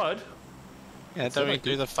a squad. Yeah, So don't we like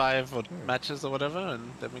do the 5 or matches or whatever,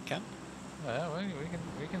 and then we can? Yeah,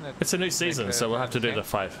 we can. It's a new season, that so we'll have to do okay. the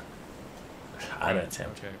 5. I don't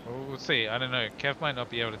attempt. Okay, well, we'll see. I don't know. Kev might not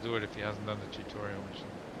be able to do it if he hasn't done the tutorial mission.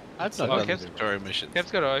 I've not Oh, done the Kev's- tutorial missions.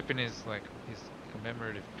 Kev's got to open his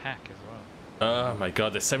commemorative pack as well. Oh my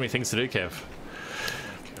god, there's so many things to do, Kev.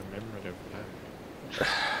 Commemorative pack.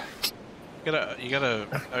 You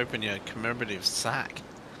gotta open your commemorative sack.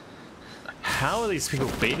 How are these people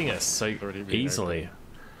beating us so Already been easily?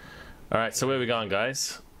 Alright, so where are we going,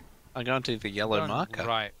 guys? I'm going to the yellow I'm going marker.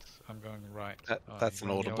 Right. I'm going right. That's you're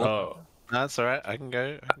an going audible. yellow? Oh, No, that's alright. I can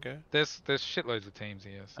go. There's shitloads of teams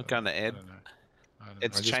here. So I'm going to I Ed. don't know. I don't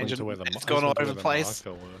It's I just went changing. to where the It's I going all just went over to the where place.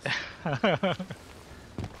 marker was. know.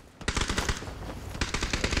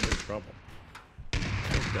 I'm in trouble.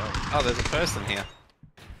 Oh, there's a person here.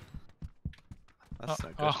 That's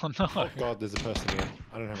not good. Oh no. Oh god, there's a person here.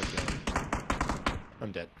 I don't have a gun.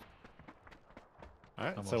 I'm dead.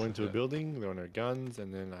 Alright, I'm so I also went to a dead. building, there were no guns,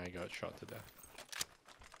 and then I got shot to death.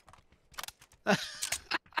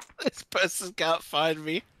 This person can't find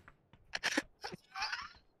me.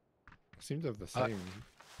 Seems to have the same.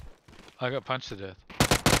 I got punched to death.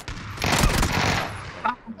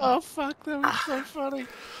 Oh fuck, that was so funny.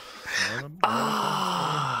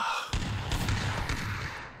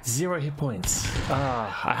 Zero hit points.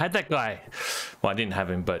 I had that guy. Well, I didn't have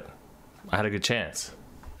him, but I had a good chance.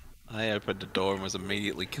 I opened the door and was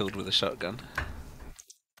immediately killed with a shotgun.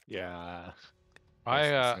 Yeah. I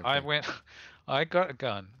That's the same thing. went. I got a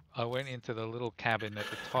gun. I went into the little cabin at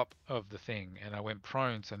the top of the thing, and I went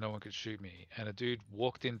prone so no one could shoot me. And a dude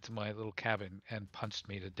walked into my little cabin and punched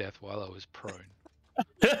me to death while I was prone.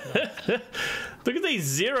 Look at these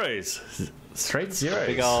zeros. Straight zeros.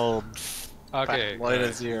 Big old Okay, load of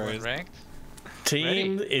guys, zeros. one ranked.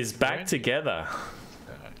 Team Ready? is back Ready? together.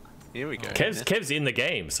 Here we go. Kev's in the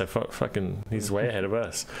game, so fucking he's way ahead of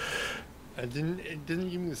us. It didn't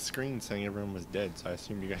give me the screen saying everyone was dead, so I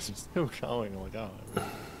assumed you guys were still going. I'm like, oh,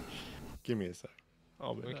 give me a sec.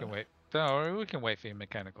 I'll be We back. can wait. Don't worry, we can wait for your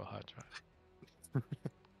mechanical hard drive.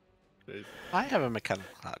 Dude, I have a mechanical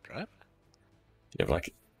hard drive. You have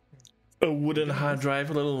like a wooden hard drive,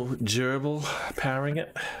 a little durable, powering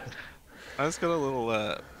it. I just got a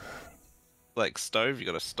little like stove you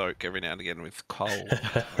got to stoke every now and again with coal.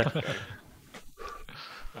 that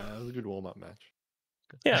was a good warm-up match.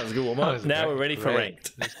 Yeah, it was a good warm That up. was Now great. we're ready for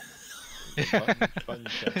Great. ranked. Button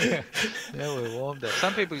check. Yeah, we're warmed up.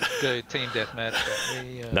 Some people go team deathmatch, but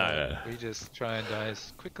we No. we just try and die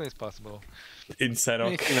as quickly as possible. The Insane.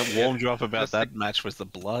 only thing that warmed you up about That's that match was the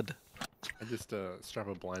blood. I just strap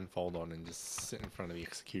a blindfold on and just sit in front of the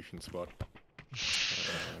execution spot.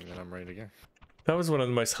 And then I'm ready to go. That was one of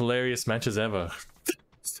the most hilarious matches ever.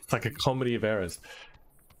 It's like a comedy of errors.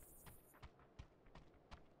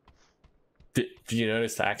 Did you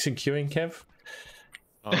notice the action queuing, Kev?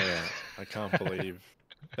 Oh yeah, I can't believe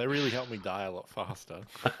they really helped me die a lot faster.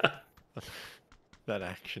 That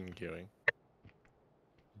action queuing.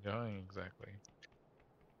 Going exactly.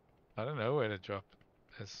 I don't know where to drop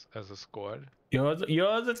as a squad. You're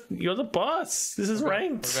the boss. This is What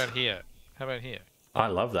ranked. about here? How about here? I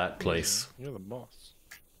love that place, You're the boss.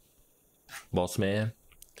 boss man.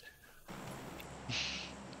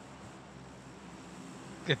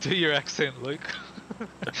 Do your accent, Luke.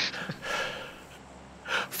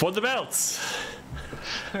 For the belts.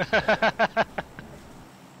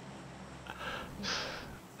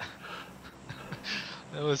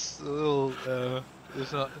 That was a little.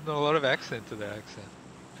 There's not a lot of accent to that accent.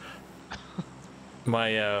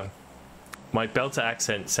 My Belter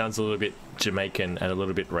accent sounds a little bit Jamaican and a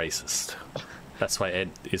little bit racist. That's why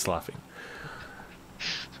Ed is laughing.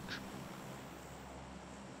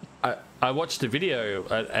 I watched a video,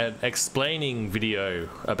 an explaining video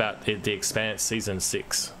about The Expanse Season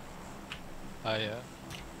 6. Oh yeah.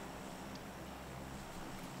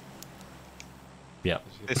 Yeah.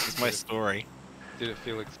 This is my story. Did it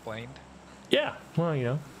feel explained? Yeah, well, you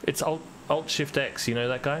know, it's Alt Shift X. You know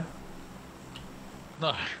that guy?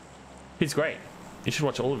 No. He's great. You should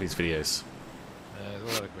watch all of his videos. There's a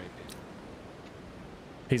lot of great people.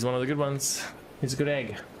 He's one of the good ones. He's a good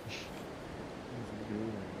egg.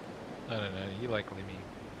 I don't know. You like Limmy?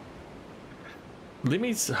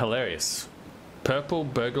 Limmy's hilarious. Purple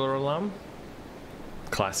burglar alarm.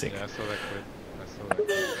 Classic. Yeah, I saw that clip. I saw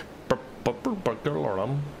that clip. Burglar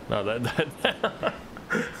alarm. No, that.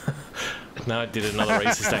 Now I did another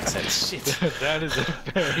racist accent. Shit. That is a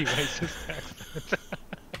very racist accent.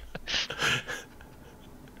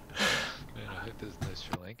 Man, I hope there's no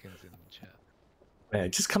Sri Lankans in the chat. Man,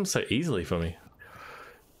 it just comes so easily for me.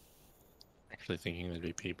 Actually thinking there'd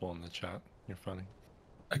be people in the chat. You're funny.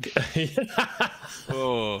 Okay.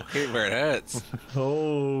 Oh, hit where it hurts.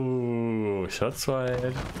 Oh, shots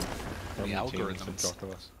fired. How many teams have algorithms. dropped to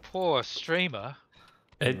us? poor streamer.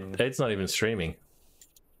 It's not even streaming.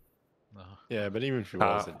 No, Yeah, but even if it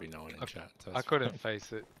was, Ah. there'd be no one in chat. So I that's couldn't fine.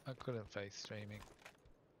 face it. I couldn't face streaming.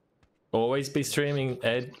 Always be streaming,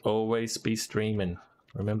 Ed. Always be streaming.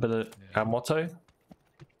 Remember our motto?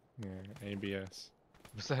 Yeah, ABS.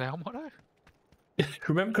 Was that our motto?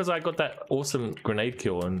 Remember, because I got that awesome grenade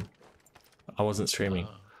kill and I wasn't streaming.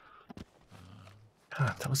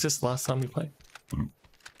 God, that was just last time we played. I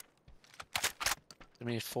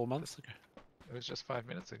mean, 4 months ago. It was just 5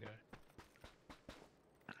 minutes ago.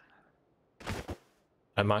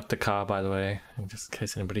 I marked the car, by the way, just in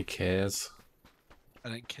case anybody cares. I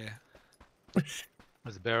don't care.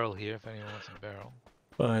 There's a barrel here if anyone wants a barrel.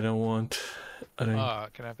 I don't want. I don't. Oh,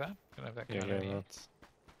 can I have that? Can I have that? Yeah, Can I have yeah, any?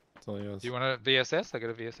 that's all yours. Do you want a VSS? I got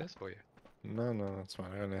a VSS for you. No, that's fine.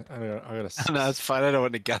 I got a. No, it's fine. I don't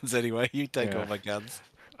want the guns anyway. You take Yeah. all my guns.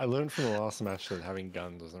 I learned from the last match that having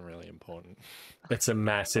guns wasn't really important. It's a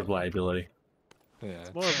massive liability. Yeah,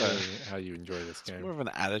 it's more of how you enjoy this It's game. more of an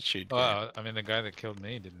attitude game. Oh, I mean, the guy that killed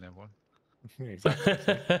me didn't have one. Yeah,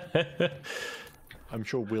 exactly. I'm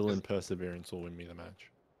sure Will and Perseverance will win me the match.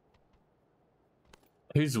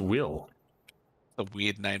 Who's Will? A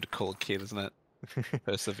weird name to call a kid, isn't it?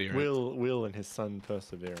 Perseverance. Will and his son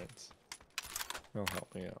Perseverance. They'll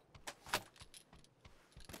help me out.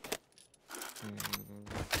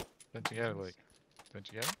 Don't you get it, Luke? Don't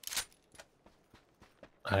you get it?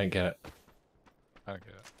 I don't get it. I don't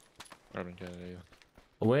get it. I don't get it either.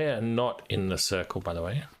 We're not in the circle, by the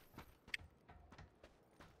way.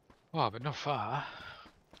 Oh, but not far.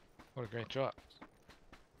 What a great drop.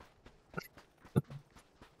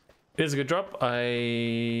 It is a good drop. I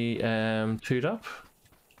am 2'd up,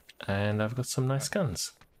 and I've got some nice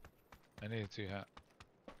guns. I need a 2-hat.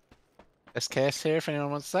 SKS here if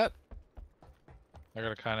anyone wants that. I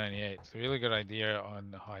got a Kar 98. It's a really good idea on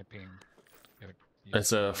the high ping. Gotta use There's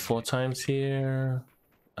Kar a 98. 4 times here.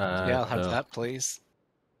 Yeah, I'll have the- that, please.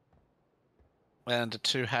 And a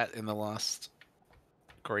 2-hat in the last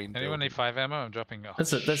green. Anyone building. need 5 ammo? I'm dropping a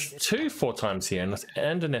There's 2 4 times here and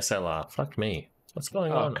an SLR. Fuck me. What's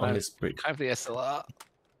going on can I- this bridge? Can I have the SLR?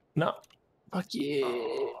 No. Fuck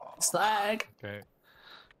yeah. Slag. Okay.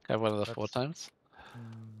 Can I have one of the 4 That's- times?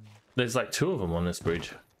 There's like 2 of them on this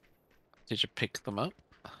bridge. Did you pick them up?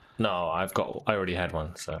 No, I already had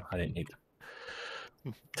one, so I didn't need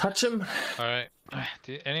to touch them. Alright.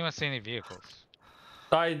 Did anyone see any vehicles?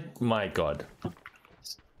 My God.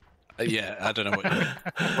 Yeah, I don't know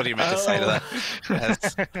what do you meant to say to that?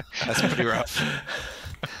 That's pretty rough.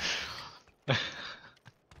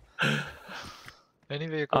 Any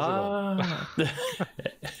vehicles at all?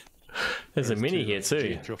 There's a mini here Do you too.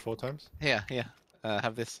 get your 4 times? Yeah.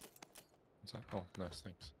 Have this. What's that? Oh, nice,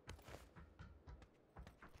 thanks.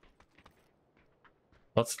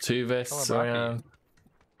 Lots of 2 vests Hello, Marky. around.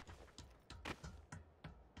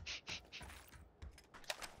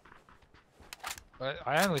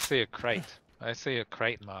 I only see a crate. I see a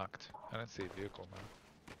crate marked. I don't see a vehicle marked.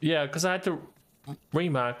 Yeah, because I had to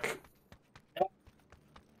remark.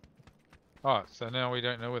 Oh, so now we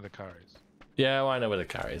don't know where the car is. Yeah, well, I know where the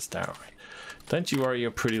car is. Don't worry. Don't you worry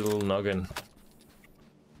your pretty little noggin.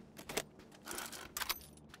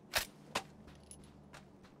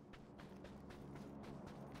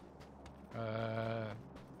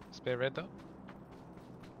 Spare red dot?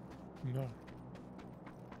 No.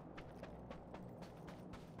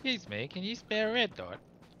 Excuse me, can you spare a red dot?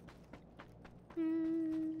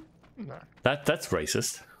 No. That's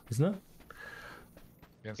racist, isn't it?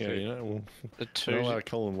 Against Yeah, who? you know, well, The we're not allowed 2 to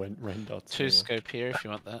call them red dots. 2 anymore. scope here if you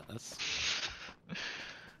want that. That's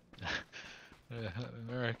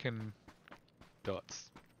American dots.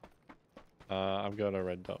 I've got a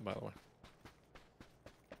red dot, by the way.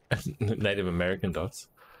 Native American dots.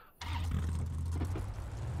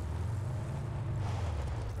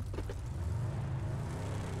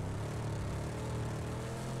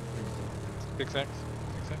 Six X.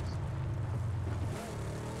 Oh,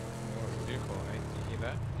 it's a vehicle, eh? Do you hear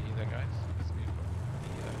that? Do you hear that, guys? It's a vehicle. Do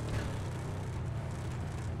you hear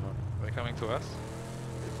that? Are they coming to us?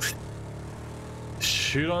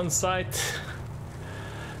 Shoot on sight.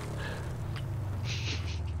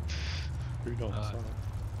 Who don't Uh, sign?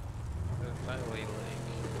 There's no lead link.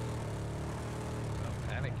 I'm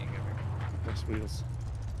panicking everything. Nice wheels.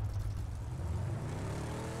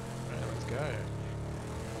 Alright, let's go.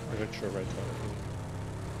 I got your red dot.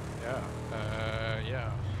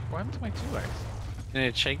 Yeah. What happened to my 2X? you need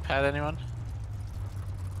a cheek pad, anyone?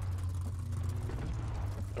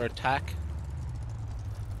 Or attack?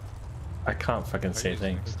 I can't fucking see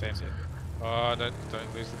anything. Extended. Oh, don't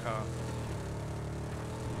lose the car.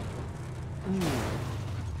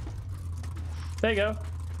 There you go.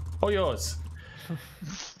 All yours.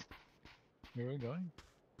 Where are we going?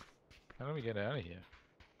 How do we get out of here?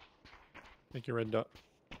 Take your red dot.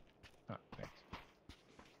 Oh, thanks.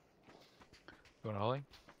 You want a holly?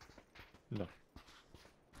 No.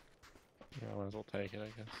 Yeah, I might as well take it, I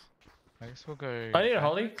guess. I guess we'll go. I need a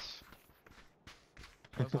holly. backwards.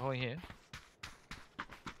 There's a holly here.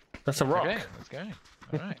 That's a rock. Okay, let's go.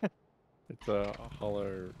 All right. It's a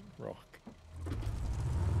hollow rock.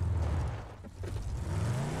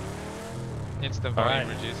 Instant All volume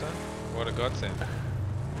right. reducer. What a godsend.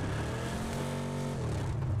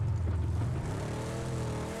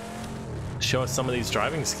 Show us some of these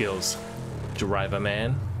driving skills, driver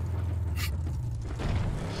man.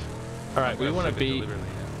 All right, we I'll want to flip it be.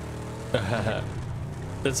 deliberately.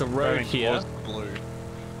 There's a road Going here. towards the blue.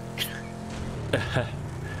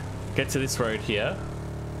 Get to this road here,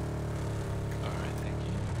 All right, thank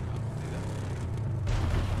you. I'll do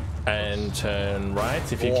that. and turn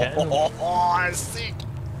right if you can. Oh, sick.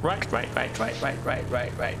 Right.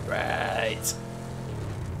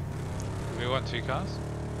 Do we want 2 cars?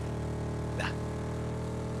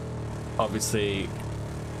 Obviously,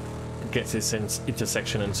 get to this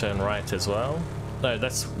intersection and turn right as well. No,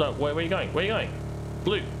 that's no. Where are you going? Where are you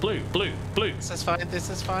going? Blue. This is fine. This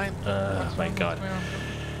is fine. Oh my god.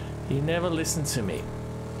 You never listen to me.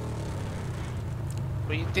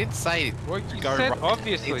 Well, you did say Well, you go said right.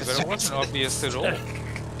 obviously, but it wasn't obvious at all.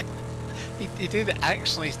 He did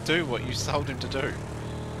actually do what you told him to do.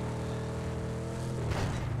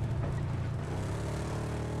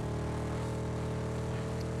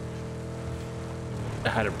 I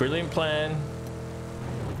had a brilliant plan.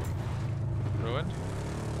 Ruined?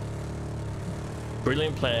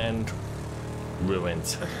 Brilliant plan.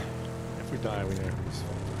 Ruined. If we die, we know whose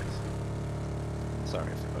fault it is.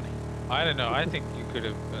 Sorry, everybody. I don't know. I think you could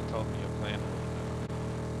have told me your plan.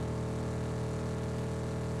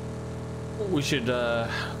 We should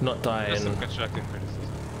not die Just some and constructive criticism.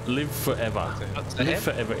 live forever. That's it. What's Live ahead?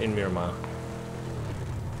 forever in Miramar.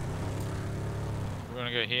 We're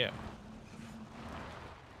gonna go here.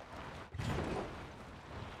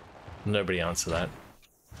 Nobody answer that.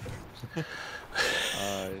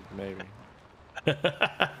 Maybe.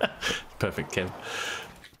 Perfect, Kev.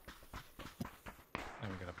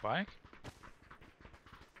 And we got a bike.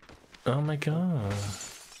 Oh my god.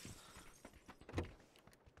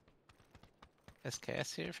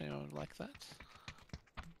 SKS here if anyone would like that.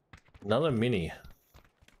 Another mini. Is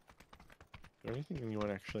there anything anyone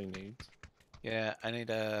actually needs? Yeah, I need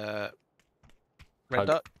a red Hug.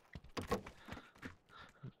 dot.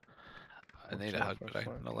 I need a hug, but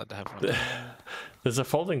I'm not allowed to have one. There's a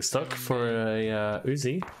folding stock for a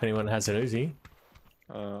Uzi. If anyone has an Uzi.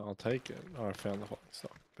 I'll take it. Oh, I found the hot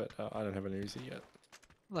stock, but I don't have an Uzi yet.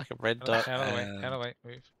 Like a red Out dot of the way. and Out of the way.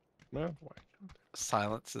 Move. No, wait.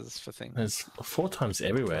 silencers for things. There's 4 times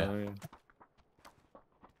everywhere. Oh, yeah.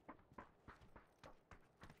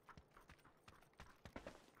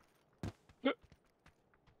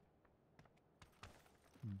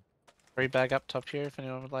 Free bag up top here if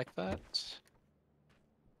anyone would like that.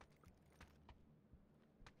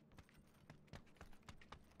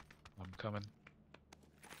 I'm coming.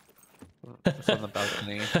 It's on the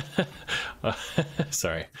balcony.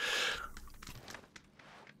 Sorry.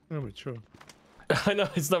 Oh, mature. I know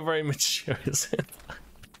it's not very mature, is it?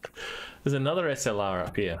 There's another SLR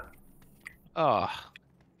up here. Oh. Am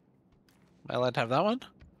I allowed to have that one?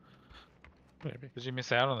 Maybe. Did you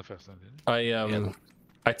miss out on the first one, didn't you?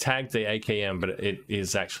 I tagged the AKM, but it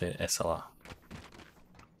is actually an SLR.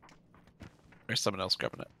 Or is someone else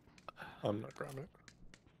grabbing it? I'm not grabbing it.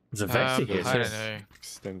 There's a Vexy here. I so- don't know.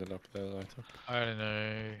 Extend it up there later. I don't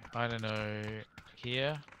know. I don't know.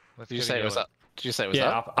 Here. Let's Did you get say it was yellow. up? Did you say it was Yeah,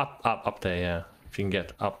 up? up there. Yeah, if you can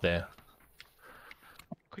get up there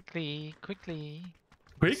Quickly. 'Quickly!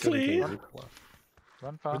 17 people left.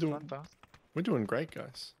 Run fast. doing- Run fast. We're doing great,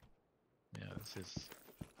 guys. Yeah, this is.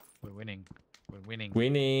 We're winning. We're winning.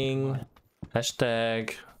 Winning.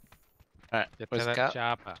 Hashtag. Alright, Get where's to the that car?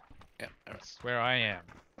 chopper. Yeah, alright. That's where I am.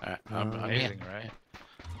 I'm Amazing, here. right?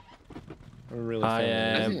 We're really I fun.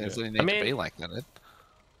 am- I think it doesn't need I mean- to be like that, Ed.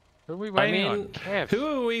 Who are we waiting on? mean, Kev. Who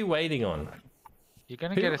are we waiting on? You're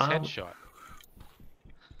gonna who get us are- headshot. What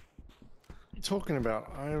are you talking about?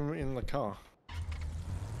 I'm in the car.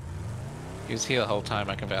 He was here the whole time,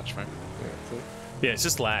 I can vouch for him. Yeah, that's it. Yeah, it's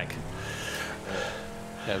just lag.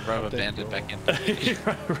 Yeah, rubber Update banded your- back in.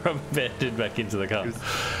 Rubber banded back into the car. Because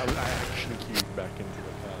I actually queued back into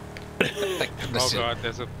the car. Thank goodness Oh you- god,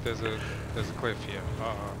 there's a cliff here. There's a cliff here.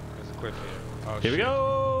 Oh Here we shit.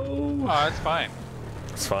 go. Oh, it's fine.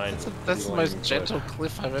 It's fine. That's the You most like me, gentle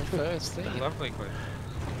cliff I've ever It's a seen. lovely cliff.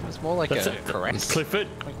 It's more like That's a it. caress. Clifford.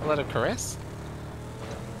 We call that a caress?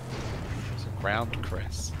 It's a ground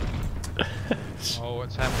caress. Oh,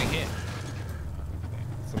 what's happening here?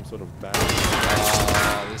 Some sort of bag.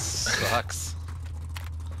 Oh, this sucks.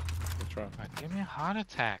 That's right. Oh, give me a heart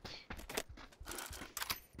attack.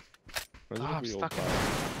 Where's Oh, the I'm wheel stuck in part?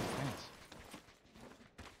 Thanks.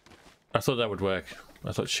 I thought that would work.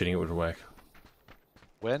 I thought shooting it would work.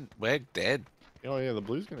 We're dead. Oh yeah, the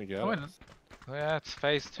blue's gonna get Oh, us. and oh, yeah, it's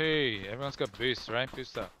phase 2. Everyone's got boosts, right?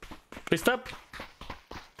 Boost up. Boost up.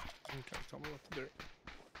 Okay, tell me what to do.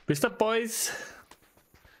 Boost up, boys.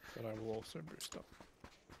 But I will also boost up.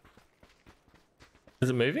 Is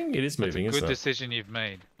it moving? It is moving, Good isn't it? decision you've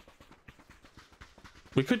made.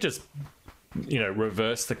 We could just,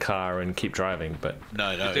 reverse the car and keep driving, but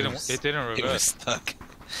No, It didn't It was reverse. stuck.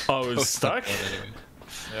 oh, it was stuck.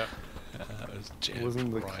 Yeah. It was It jammed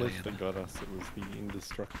wasn't the right cliff in that got us, it was the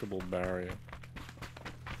indestructible barrier.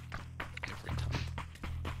 every time.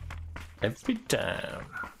 Every time.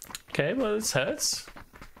 Okay, well this hurts.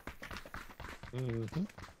 Mm-hmm.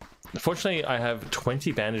 Fortunately, I have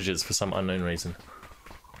 20 bandages for some unknown reason.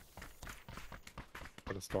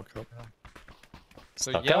 Gotta stock up.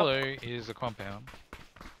 So Stuck up. yellow is a compound.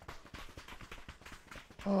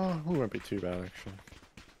 Oh, it won't be too bad actually.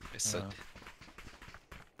 It's Uh,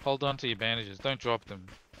 Hold on to your bandages. Don't drop them.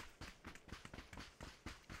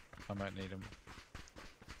 I might need them.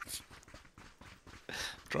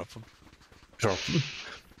 drop them.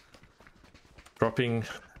 Dropping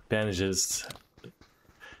bandages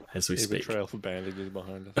as we There's a speak. trail of bandages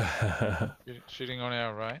behind us. Shooting on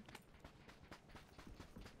our right.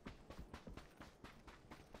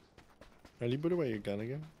 How do you put away your gun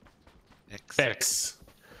again? X. X.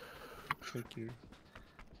 Thank you.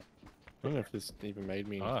 I don't know if this even made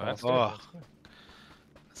me any Oh, that's faster. good.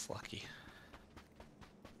 That's lucky.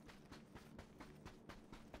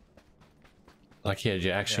 Like you had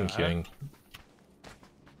your action Yeah, queuing.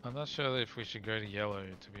 I'm not sure if we should go to yellow,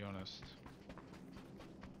 to be honest.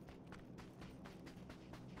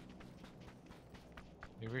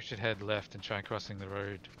 Maybe we should head left and try crossing the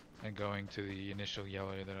road and going to the initial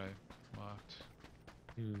yellow that I marked.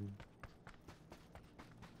 Hmm.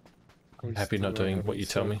 I'm We happy not still doing have what any you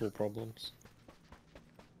tell me. circle Problems.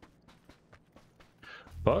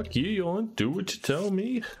 Fuck you, you won't do what you tell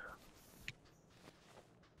me.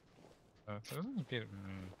 It doesn't appear.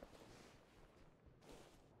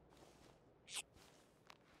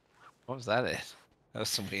 What was that? That was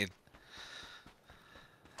some weird.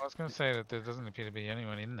 I was going to say that there doesn't appear to be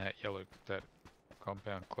anyone in that yellow, that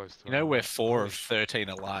compound close to You know, our- we're 4 of 13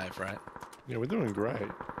 alive, right? Yeah, we're doing great.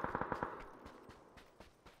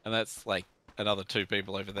 And that's like another 2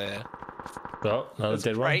 people over there. Oh, another That's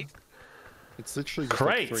dead great. one. It's literally just like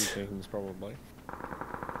Great. 3 teams probably.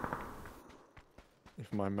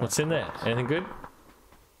 If my math What's in there? Anything good?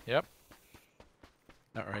 Yep.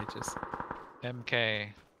 Outrageous. MK.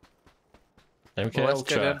 MK Well, let's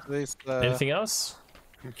go Ultra. down to this. Anything else?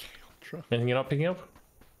 Okay, Ultra. Anything you're not picking up?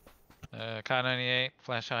 Car 98,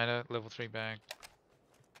 flash hider, level 3 bag.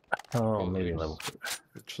 Oh, All maybe loops. level.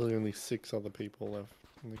 Literally only 6 other people left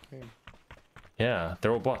in the game. Yeah,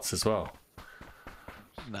 they're all bots as well.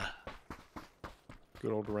 Nah.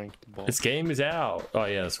 Good old ranked bot. This game is out. Oh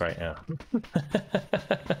yeah, that's right. Yeah.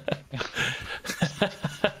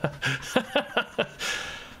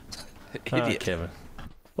 Ah, Idiot. Kevin.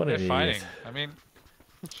 What They're an fighting. idiot. I mean,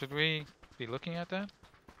 should we be looking at that?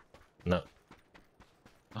 No.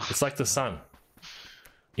 It's like the sun.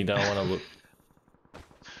 You don't want to look.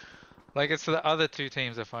 Like it's the other 2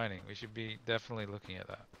 teams are fighting. We should be definitely looking at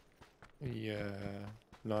that. Yeah,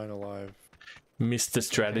 9 alive. Mr.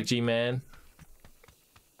 Strategy Man.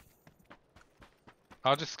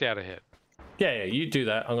 I'll just scout ahead. Yeah, you do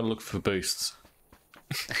that. I'm gonna look for boosts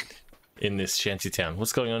in this shanty town.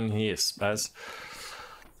 What's going on here, Spaz?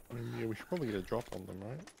 I mean, yeah, we should probably get a drop on them,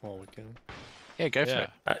 right? While we can. Yeah, go for Yeah.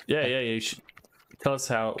 it. Yeah. You should tell us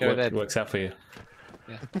how Go it ahead. works out for you.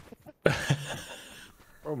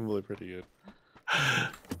 Probably pretty good.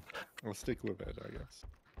 I'll stick with it, I guess.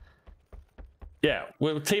 Yeah,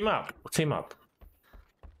 we'll team up. Team up.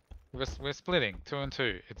 We're splitting 2 and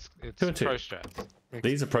 2. It's 2 and 2. pro strats.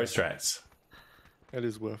 These are pro strats. That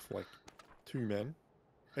is worth like 2 men.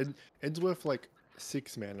 Ed's worth like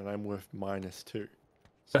 6 men, and I'm worth -2.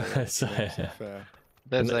 So So, that makes it fair.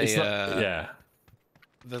 There's It's a not- yeah.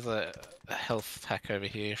 there's a health pack over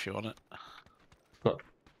here if you want it. I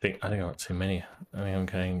think I got too many. I think I'm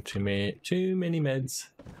getting too many meds.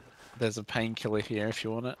 There's a painkiller here if you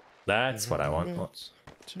want it. That's what I want. Meds.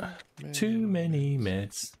 Too many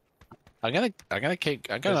meds. I'm gonna going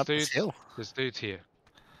There's up this dudes. hill. There's dudes here.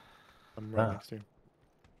 I'm right Ah. next to him.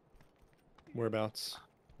 Whereabouts?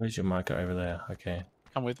 Where's your marker over there? Okay.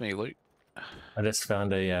 Come with me, Luke. I just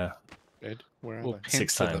found a Dead? Where are We'll they? 6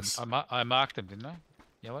 pincer them. times. I marked them, didn't I?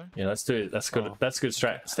 Yellow. Yeah, let's do it. That's good. Oh. That's good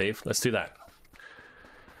strat, Steve. Let's do that.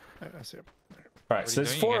 I see it. Right, What are so you there's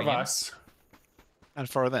doing? You 4 of getting in? us And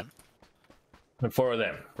 4 of them. and 4 of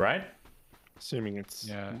them, right? Assuming it's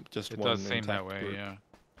Yeah, just it one does seem intact that way. group. Yeah.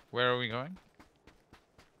 Where are we going?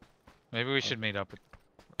 Maybe we should meet up.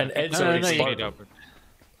 And Ed's No, already no, you spotted meet them.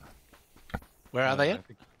 up. Where are they I at?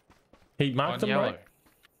 think He marked on them, yellow. right?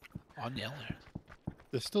 On yellow.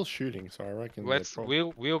 They're still shooting, so I reckon. they're Let's. prob-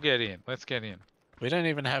 We'll get in. Let's get in. We don't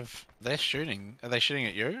even have. They're shooting. Are they shooting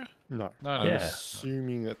at you? No. No, I'm no. Yeah.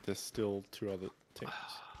 assuming that there's still 2 other teams.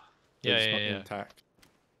 They're Yeah, just yeah, not yeah. intact.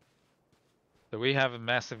 So we have a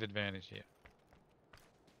massive advantage here.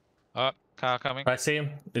 Oh, car coming. I see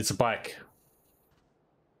him. It's a bike.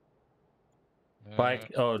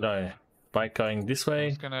 Bike. Oh no. Bike going this I'm way.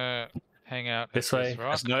 just gonna hang out at This way.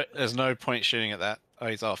 rock. There's no point shooting at that. Oh,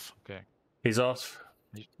 he's off. Okay. He's off.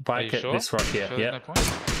 You- Bike you at sure? this rock here. Sure Yeah. there's no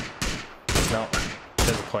point? No.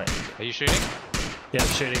 There's a point. Are you shooting? Yeah,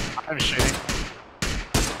 shooting. I'm shooting.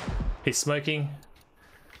 He's smoking.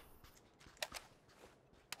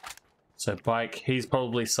 So bike. He's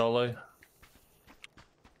probably solo.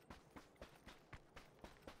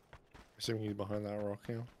 Assuming he's behind that rock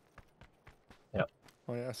now. Yep.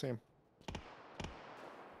 Oh yeah, I see him.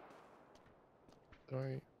 Do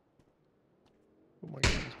I put my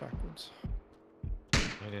guns backwards?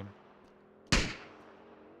 Hit him.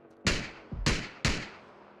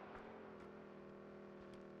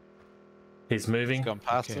 He's moving. He's gone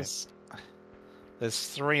past Okay. us. There's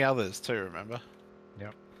 3 others too, remember?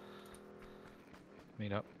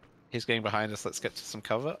 Meet up. He's getting behind us. Let's get to some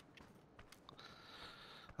cover.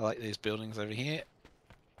 I like these buildings over here.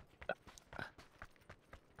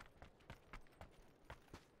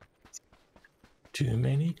 Too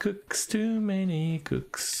many cooks, too many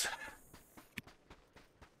cooks.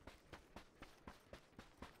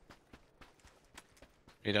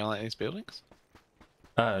 You don't like these buildings?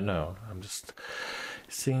 No, I'm just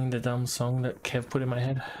singing the dumb song that Kev put in my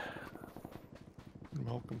head.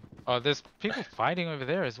 Welcome. Oh, there's people fighting over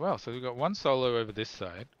there as well. So we've got 1 solo over this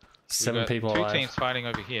side. We've 7 got people 2 alive. teams fighting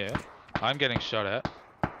over here. I'm getting shot at.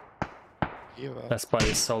 Hear that? That's by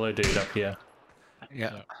this solo dude up here.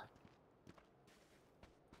 Yeah. Yeah.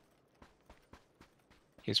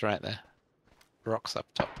 He's right there. Rocks up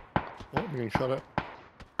top. Oh, I'm getting shot at.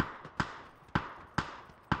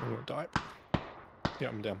 I'm gonna die. Yeah,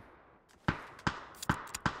 I'm down.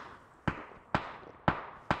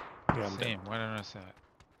 Yeah, I'm See down. him. Why don't I see it?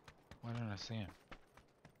 Why don't I see him?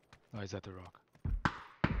 Oh, he's at the rock.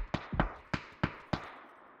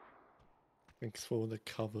 Thanks for the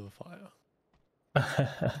cover fire.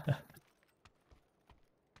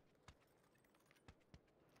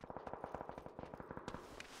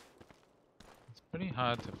 It's pretty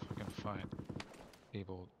hard to fucking find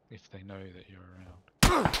people if they know that you're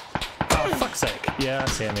around. Oh, fuck's sake. Yeah, I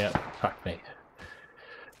see him, yeah. Fuck me.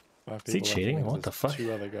 5 Is he people left, cheating? I think What the there's fuck?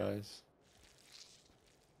 2 other guys.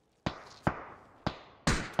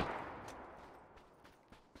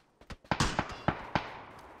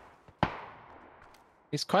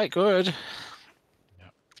 He's quite good.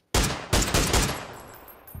 Yep.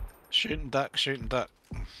 Shoot and duck, shoot and duck.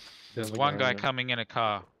 There's Another one guy around. coming in a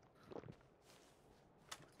car.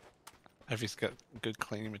 Have he's got good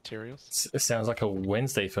cleaning materials? It sounds like a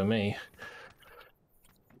Wednesday for me.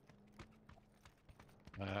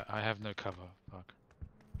 I have no cover. Fuck.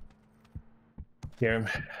 Hear him.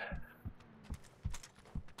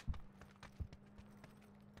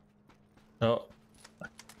 Oh.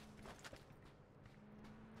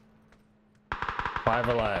 5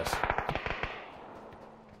 alive.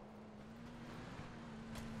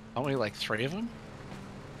 Aren't we like 3 of them?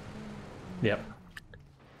 Yep.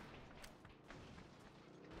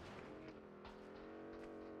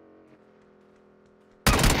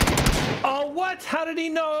 Oh, what? How did he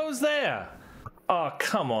know I was there? Oh,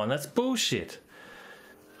 come on. That's bullshit.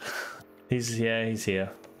 He's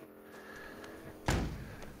here.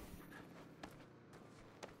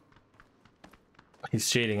 He's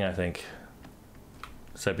cheating, I think.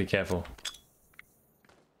 So be careful.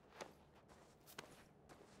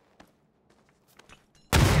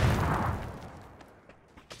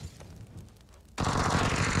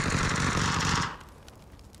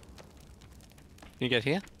 Can you get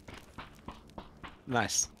here?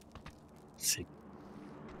 Nice. See.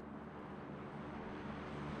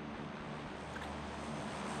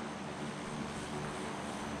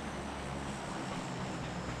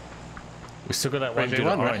 We still got that one dude 3v1,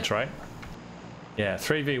 at right? orange, right? Yeah,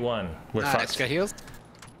 3v1. We're Let's fucked. go heals.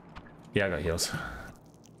 Yeah, I got heals.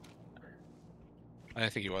 I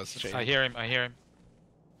don't think he was. cheating. I hear him. I hear him.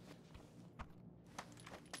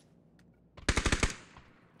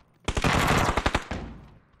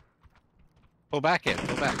 Pull back in.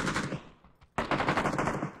 Pull back.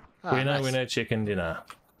 Ah, Winner, nice. winner, chicken dinner.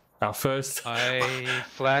 Our first. I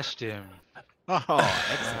flashed him. Oh,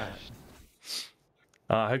 excellent.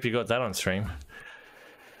 I hope you got that on stream.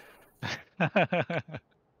 Good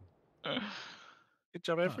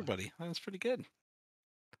job, everybody. That was pretty good.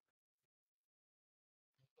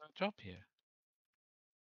 Drop here.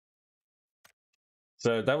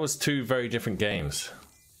 So that was 2 very different games.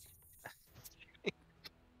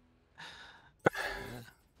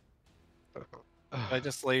 I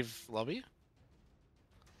just leave lobby?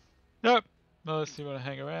 Nope. No, let's see when I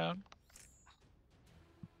hang around.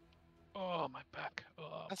 Oh, my back.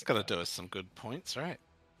 Oh, That's my got to back. do us some good points, right?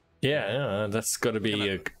 Yeah, yeah, that's got to be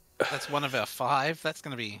a. That's one of our 5. That's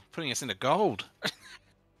going to be putting us into gold.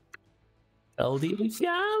 LD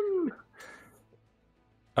yum.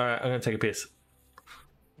 All right, I'm gonna take a piss.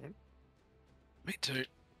 Me too.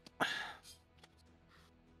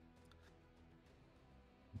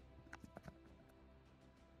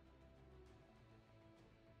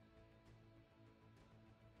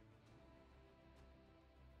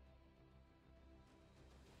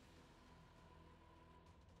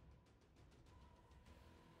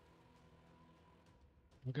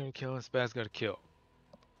 We're gonna kill him. Spaz got to kill.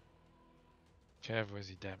 Kev, where's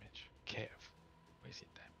your damage? Kev, where's your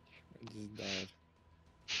damage? I just died.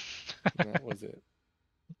 And that was it.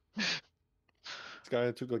 This guy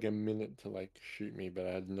took like a minute to like shoot me, but I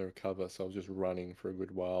had no cover, so I was just running for a good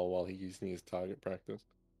while he used his target practice.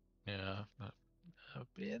 Yeah,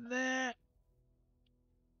 I've been there.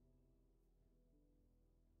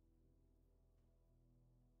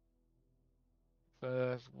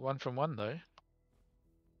 One from one though.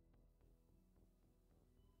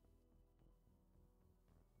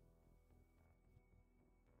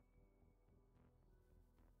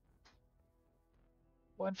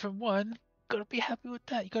 One from one. Gotta be happy with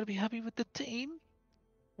that. You gotta be happy with the team.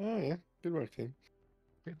 Oh yeah, good work, team.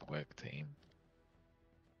 Good work, team.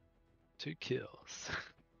 2 kills.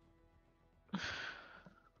 Let's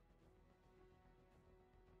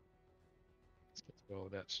go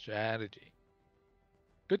with that strategy.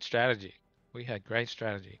 Good strategy. We had great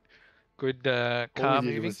strategy. Good All car we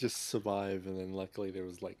did moving. was just survive, and then luckily there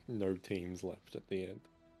was like no teams left at the end.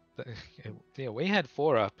 Yeah, we had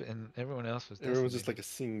 4 up, and everyone else was. Everyone was just like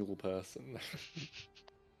decimated. a single person.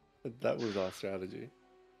 That was our strategy.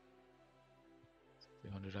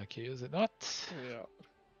 200 IQ, is it not? Yeah.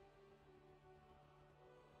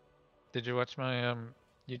 Did you watch my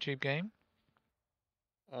YouTube game?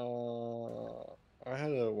 I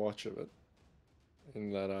had a watch of it,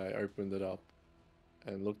 in that I opened it up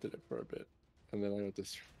and looked at it for a bit, and then I got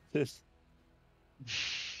this. That's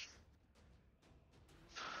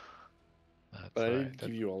But I all didn't right.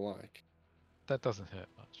 give you a like. That doesn't hurt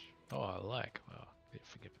much. Oh, I like. Well, yeah,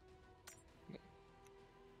 forgive it.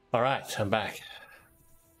 All right, I'm back.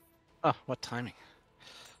 Oh, what timing?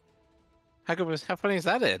 How funny is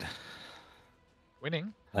that, Ed?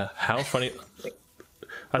 Winning. How funny!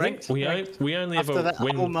 I Ranked, think ranked. we only After ever that whole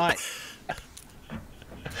win. night.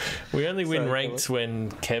 We only win Sorry, ranked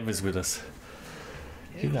when Kev is with us.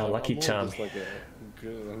 He's our lucky I'm more charm. just like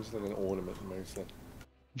I'm just like an ornament mostly.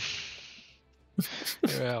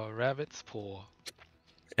 You're our rabbit's paw.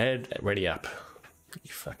 Ed, ready up.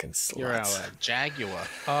 You fucking You're our sluts. jaguar.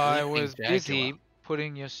 I Leaping was jaguar. busy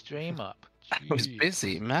putting your stream up. I was Jeez.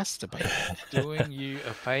 busy masturbating. Doing you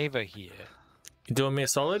a favor here. You doing me a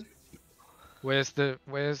solid? Where's the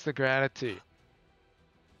gratitude?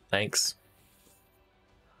 Thanks.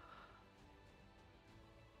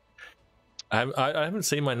 I haven't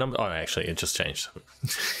seen my number. Oh, actually, it just changed.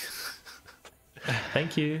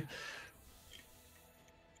 Thank you.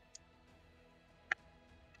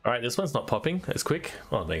 All right, this one's not popping. It's quick.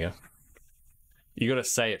 Oh, there you go. You got to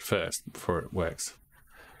say it first before it works.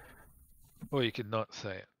 Or you could not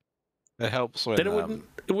say it. It helps when Then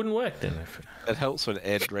it wouldn't work then. it helps when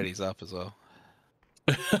Ed readies up as well.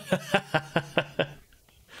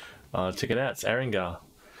 Oh, check it out. It's Aringar.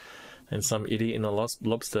 And some idiot in a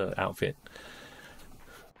lobster outfit.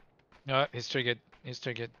 No, he's triggered. He's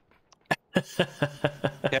triggered.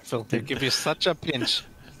 Careful, he'll give you such a pinch.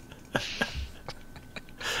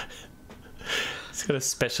 It's got a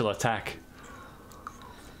special attack.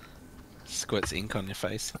 Squirts ink on your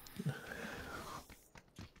face.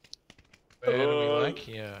 Where do we like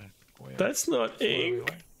here? That's not Where do we ink.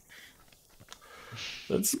 like?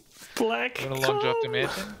 That's black. You want a long drop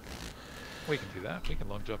dimension? We can do that. We can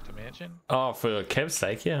long drop to mansion. Oh, for Kev's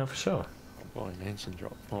sake, yeah, for sure. Oh, boy, mansion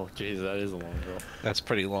drop. Oh, jeez, that is a long drop. That's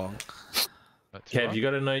pretty long. Not too Kev, long.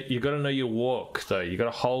 you gotta know your walk though. You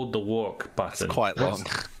gotta hold the walk button. It's quite long.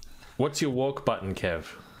 What's your walk button, Kev?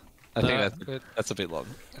 I think No, that's a bit long.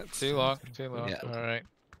 That's Too long. Too long. Yeah. All right.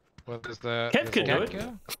 What is that? Kev could do it. Gat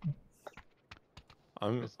go?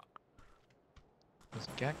 I'm. Does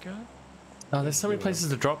Gat go? Oh, there's so many places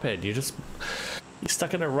to drop head. You're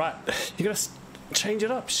stuck in a rut. You gotta change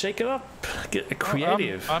it up, shake it up, get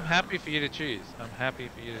creative. I'm happy for you to choose. I'm happy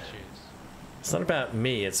for you to choose. It's not about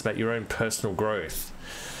me. It's about your own personal growth.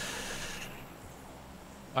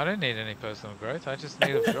 I don't need any personal growth. I just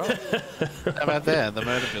need a drop. How about there, the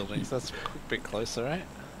murder buildings? That's a bit closer, right?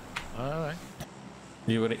 All right.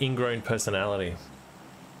 You've got an ingrown personality.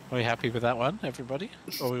 Are we happy with that one, everybody?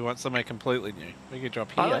 Or we want somewhere completely new? We could drop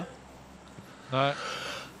I here. like-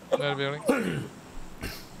 No. Murder building.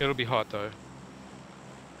 It'll be hot though.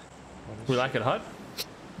 We like it hot.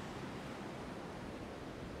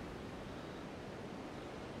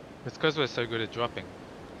 It's because we're so good at dropping.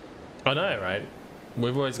 I know, right?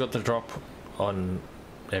 We've always got the drop on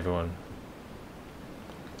everyone.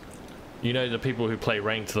 You know, the people who play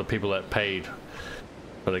ranked are the people that paid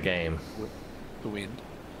for the game. The wind.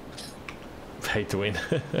 Paid to win.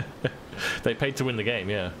 They paid to win the game,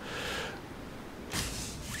 yeah.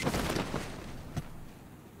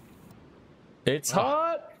 It's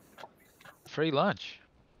hot. Free lunch.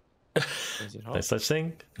 Is it No hot? such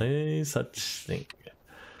thing. No such thing.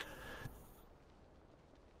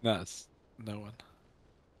 No, it's no one.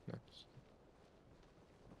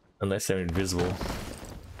 Unless they're invisible.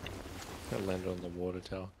 I landed on the water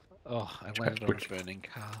tower. Oh, I landed on a burning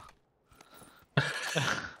car.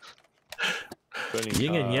 Burning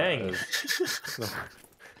Yin and car yang. is-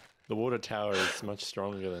 the water tower is much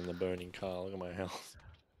stronger than the burning car. Look at my health.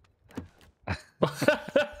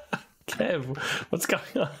 Kev, what's going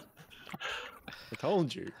on? I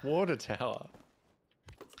told you, water tower.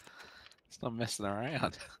 It's not messing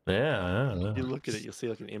around. Yeah, I don't know. You look at it, you'll see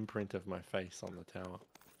like an imprint of my face on the tower.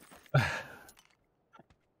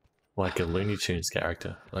 Like a Looney Tunes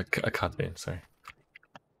character. Like a cartoon, sorry.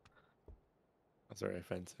 That's very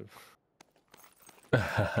offensive.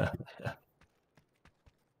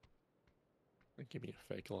 Give me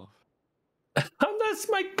a fake laugh. Oh, that's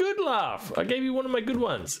my good laugh. I gave you one of my good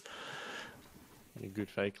ones. A good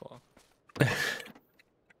fake laugh.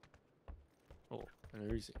 Oh, an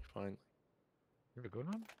Uzi, finally. You have a good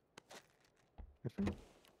one?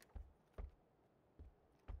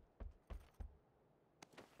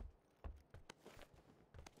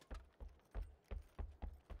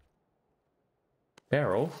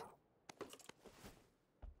 Barrel.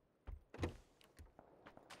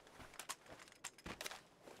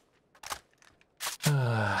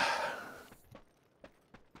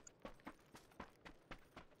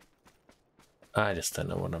 I just don't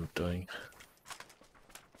know what I'm doing.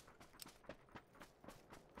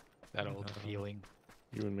 That old feeling.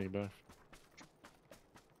 You and me both.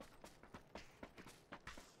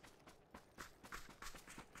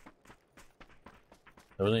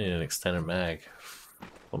 I really need an extended mag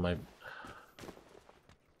for my.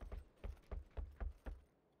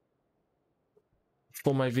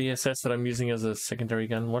 For my VSS that I'm using as a secondary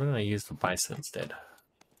gun, why don't I use the Bison instead?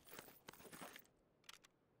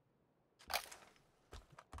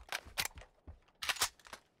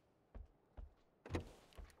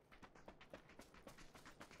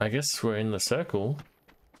 I guess we're in the circle.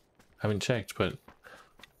 Haven't checked, but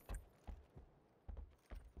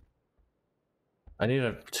I need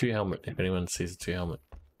a 2 helmet if anyone sees a 2 helmet.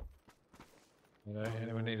 You know,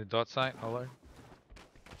 anyone need a dot sight? Hollow?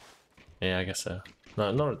 Yeah, I guess so.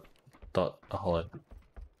 No, not a dot, a hollow.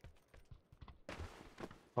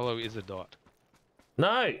 Hollow is a dot.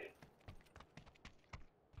 No!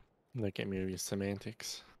 Don't get me with your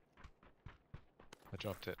semantics. I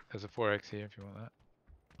dropped it. There's a 4x here if you want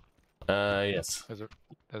that. Yes.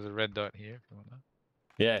 There's a red dot here if you want that.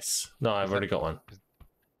 Yes. No, I've Is already that- got one. is-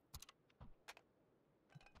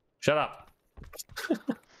 Shut up.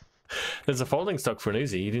 There's a folding stock for an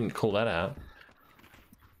Uzi. You didn't call that out.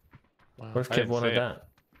 Wow. What if I Kev didn't wanted say it. that?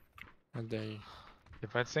 How dare you.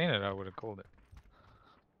 If I'd seen it, I would have called it.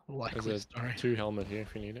 Likely There's story. a 2 helmet here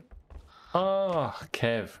if you need it. Oh,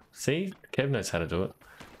 Kev. See? Kev knows how to do it.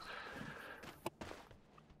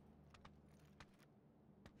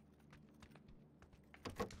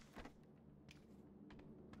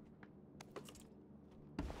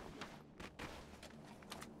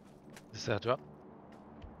 Is that drop?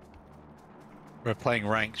 We're playing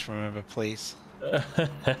ranked, remember, please.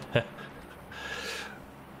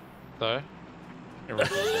 So,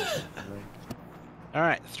 Everything. All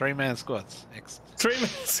right, 3-man squads. Excellent.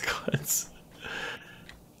 3-man squads.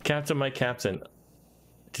 Captain, my captain.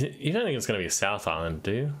 You don't think it's going to be a South Island,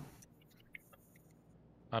 do you?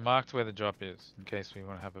 I marked where the drop is in case we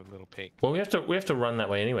want to have a little peek. Well, we have to run that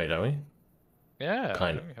way anyway, don't we? Yeah,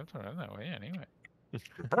 Kind of. we have to run that way anyway.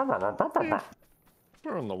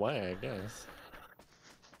 We're on the way, I guess.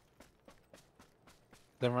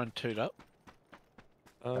 They're on 2'd up.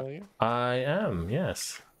 Yeah. I am,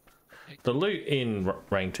 yes. The loot in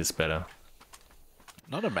ranked is better.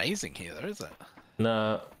 Not amazing here, though, is it?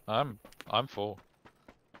 No. I'm full.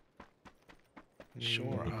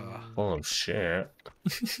 Sure are. Oh shit.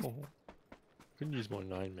 Could use more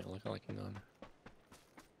 9mm. I like a 9.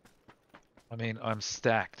 I mean, I'm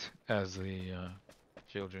stacked, as the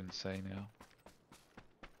children say now.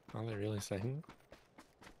 Are they really saying?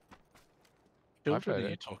 I've Who heard are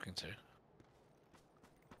you it. talking to?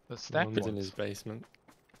 The stacked One's in ones. his basement.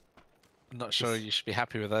 I'm not sure you should be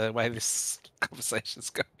happy with the way this conversation's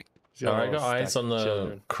going. He's got I a got lot of eyes on stacked the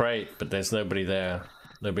children. crate, but there's nobody there.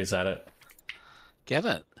 Nobody's at it. Get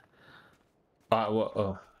it?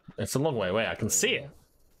 It's a long way away. I can see it.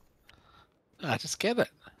 Ah, just get it.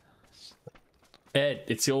 Ed,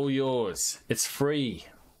 it's all yours. It's free.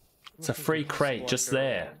 It's a free crate just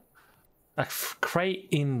there. A crate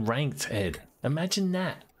in ranked, Ed. Imagine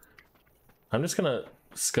that. I'm just gonna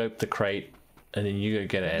scope the crate, and then you go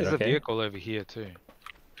get it, Ed. There's a Okay? vehicle over here too.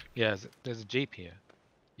 Yeah, there's a Jeep here.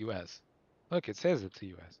 US. Look, it says it's a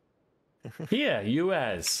US. Here,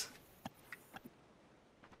 US.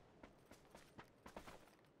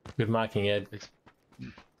 Good marking, Ed.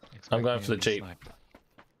 I'm going Expect for me the to be Jeep. sniped.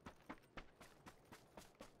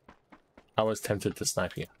 I was tempted to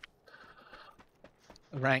snipe you.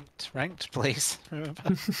 Ranked, please. Remember?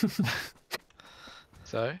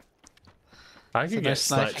 So, I So could no get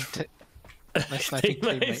sniped. sniping, no sniping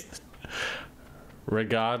teammates.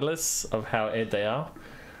 Regardless of how Ed they are.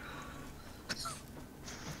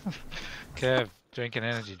 Kev, drink an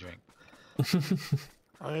energy drink.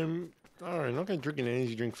 I'm alright. Not gonna drink an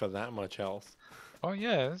energy drink for that much health. Oh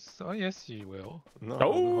yes, you will. No,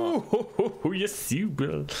 Oh, yes, you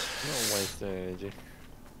will. not waste energy.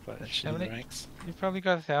 But That How should be many- ranks. You've probably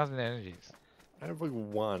got 1,000 energies. I have like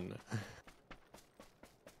 1.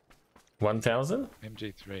 1,000?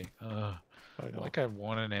 MG3. I got- Like I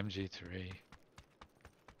want an MG3.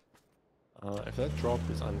 If that drop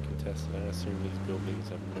is uncontested, I assume these buildings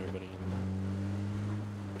have nobody in them.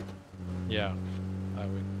 Yeah, I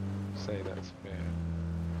would say that's fair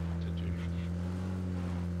to do.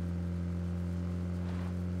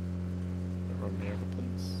 Run me over,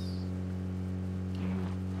 please.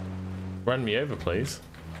 Run me over, please.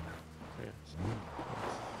 Yes.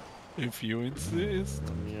 If you insist.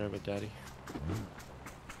 Run me over, daddy.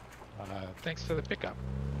 Thanks for the pickup.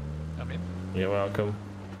 I'm in. You're welcome.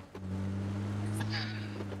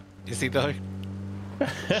 Is he though?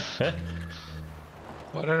 Well,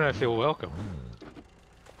 I don't know if you're welcome.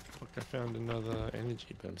 Look, I found another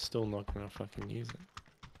energy, but I'm still not gonna fucking use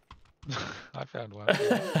it. I found one.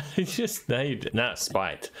 Just now you did. Nah,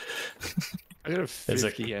 spite. I got There's a-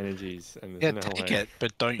 50 energies, and Yeah, there's no take way. it,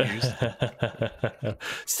 but don't use it.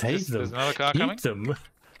 Save them. There's another car Keep coming. them.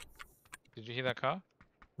 Did you hear that car?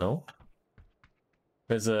 No.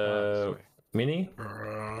 There's a Oh, sorry. mini.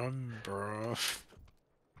 Bruh.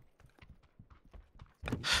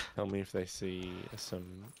 Tell me if they see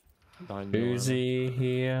some 9mm. Uzi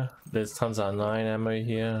here. There's tons of 9 ammo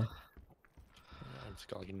here. I've just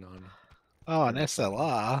got like a 9. Oh, an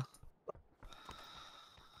SLR.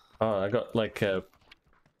 Oh, I got like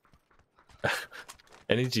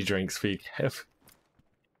energy drinks for you, Kev.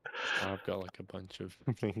 I've got like a bunch of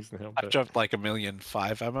things now. I've But dropped like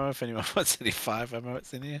 1,000,005 ammo. If anyone wants any 5 ammo,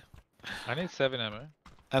 it's in here. I need 7 ammo.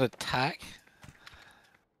 At attack.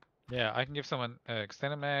 Yeah, I can give someone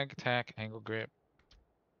extended mag, attack, angle grip.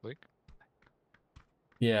 Luke,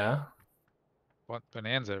 Yeah. what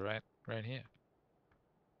bonanza right here.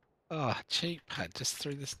 Oh, cheap pad just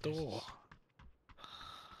through this door.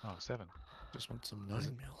 Oh, 7. just want some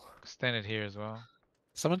 9mm. Extended here as well.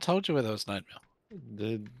 Someone told you where there was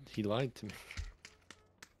 9mm. He lied to me.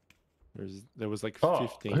 There was like Oh,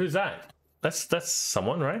 15. who's that? That's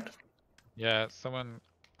someone, right? Yeah, someone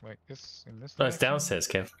like this in this. No, it's direction? downstairs,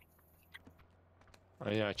 Kev. Oh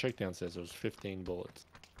yeah, I checked downstairs. There was 15 bullets.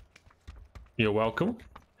 You're welcome.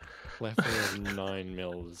 Left of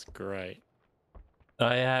 9mm is great.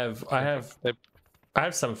 I have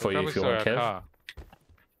some for you Probably if you saw want, our Kev. car.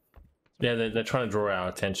 Yeah, they're trying to draw our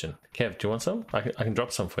attention. Kev, do you want some? I can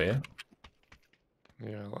drop some for you.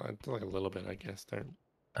 Yeah, like a little bit, I guess. Don't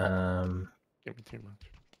give me too much.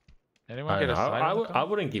 Anyone I get don't a know. sight on the I car?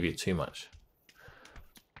 wouldn't give you too much.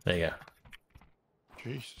 There you go.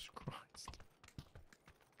 Jesus Christ.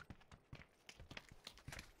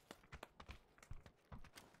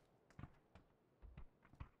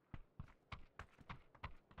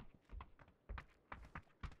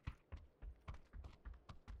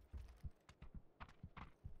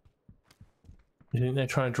 You think they're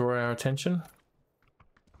trying to draw our attention?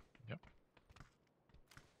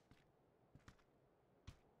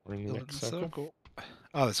 We're in the Fill next in circle.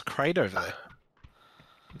 Oh, there's a crate over there.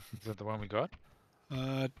 Is that the one we got?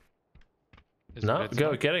 Uh, Is it No, red go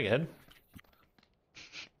smoke? get it again.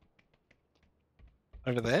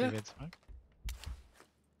 over See there? red smoke?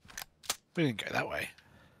 We didn't go that way.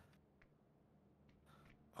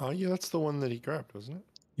 Oh yeah, that's the one that he grabbed, wasn't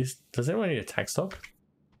it? Does anyone need a tack stock?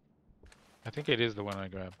 I think it is the one I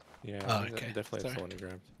grabbed. Yeah, Oh, I think okay. definitely that's Sorry. the one he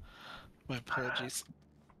grabbed. My apologies.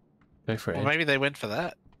 Go for it. Well, maybe they went for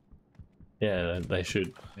that. Yeah, they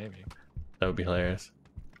should. Maybe. That would be hilarious.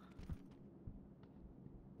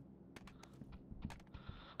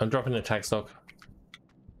 I'm dropping the tack stock.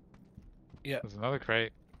 There's another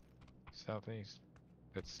crate southeast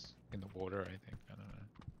that's in the water, I think. I don't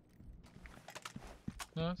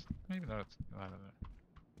know. No, it's, maybe not. I don't know.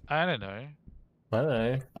 I don't know. I don't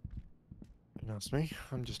know. Don't ask me.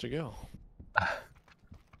 I'm just a girl.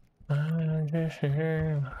 I'm gonna sit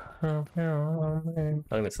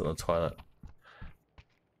on the toilet.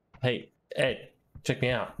 Hey, Ed, check me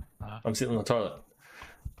out. I'm sitting on the toilet.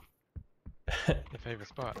 Your favorite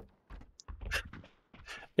spot.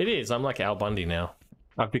 It is. I'm like Al Bundy now.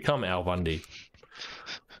 I've become Al Bundy.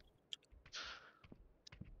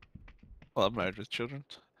 Love Mode with Children.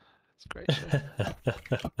 It's a great show.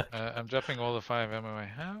 I'm dropping all the 5 ammo I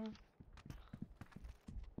have.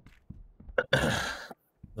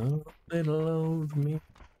 A little of me.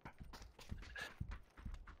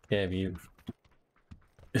 Yeah, you've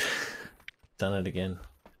done it again.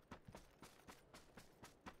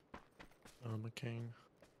 I'm a king.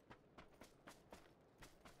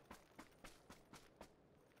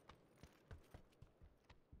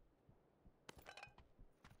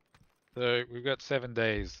 So we've got 7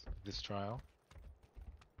 days of this trial.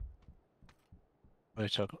 What are you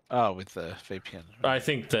talking? Oh, with the VPN. I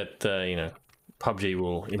think that you know, PUBG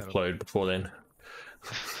will implode before then.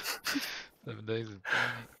 7 days of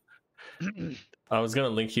I was going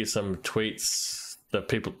to link you some tweets that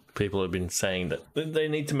people have been saying that they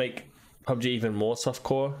need to make PUBG even more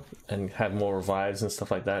softcore and have more revives and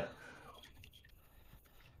stuff like that.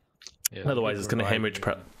 Yeah, Otherwise, it's going to hemorrhage.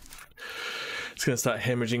 It's going to start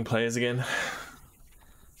hemorrhaging players again.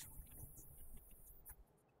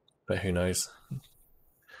 But who knows?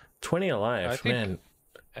 20 alive, man.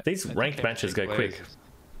 These ranked matches go quick.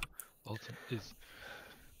 Is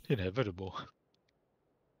inevitable.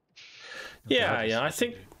 Yeah, I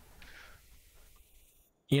think,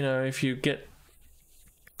 you know, if you get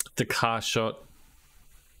the car shot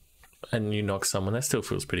and you knock someone, that still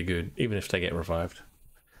feels pretty good, even if they get revived.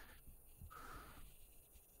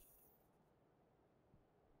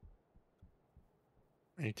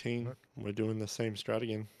 We're doing the same strat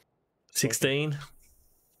again. 16.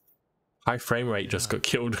 High frame rate just got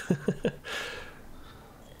killed.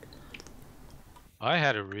 I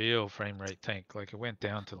had a real frame rate tank. Like it went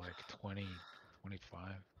down to like 20, 25.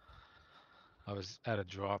 I was at a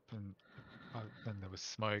drop and there was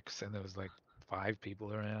smokes and there was like 5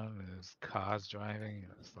 people around and there was cars driving.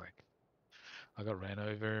 And it was like I got ran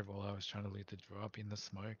over while I was trying to loot the drop in the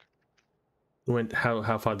smoke.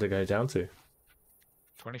 How far did it go down to?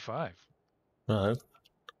 25. Oh,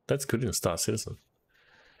 that's good in Star Citizen.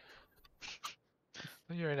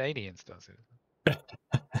 Well, you're an 80 in Star Citizen.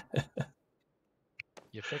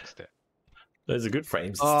 You fixed it. Those are good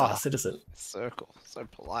frames. Oh. Star Citizen. Circle. So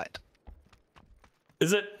polite.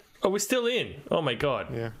 Is it? Oh, we're still in. Oh my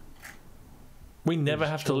god. Yeah. We never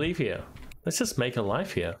have to leave here. Let's just make a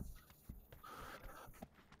life here.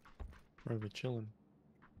 We're chilling.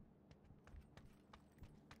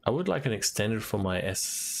 I would like an extended for my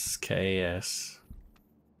SKS.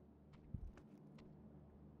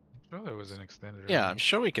 I'm sure there was an extended. Yeah, range. I'm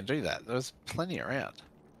sure we can do that. There's plenty around.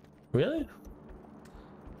 Really?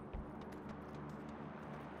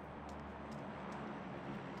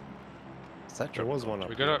 Is that There drop? was one up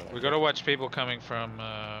We here, gotta watch people coming from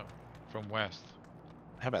west.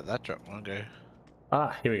 How about that drop? Wanna go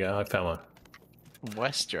Ah, here we go. I found one.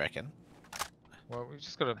 west, do you reckon? Well, we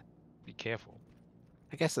just gotta be careful.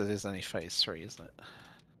 I guess it is only phase 3, isn't it?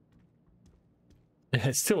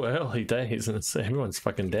 It's still early days and everyone's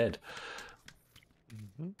fucking dead.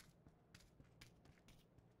 Mm-hmm.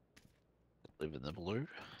 Live in the blue.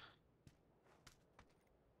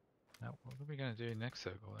 Now, what are we going to do next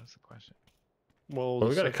circle? That's the question. Well, Well,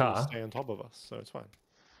 we the got a circle will car. stay on top of us, so it's fine.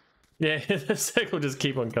 Yeah, the circle just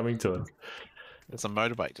keep on coming to us. There's a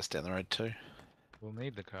motorbike just down the road too. We'll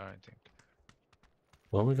need the car, I think.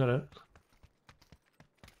 Well, we got it.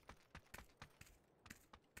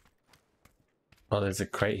 Oh, there's a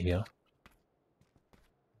crate here.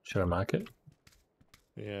 Should I mark it?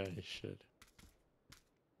 Yeah, you should.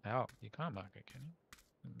 How? You can't mark it, can you?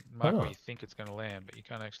 Mark Oh. where you think it's going to land, but you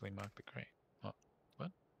can't actually mark the crate. Oh,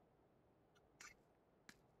 what?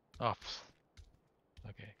 Oh,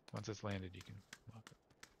 okay. Once it's landed, you can mark it.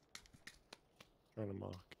 Trying to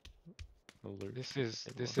mark. Alert.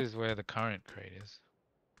 This is where the current crate is.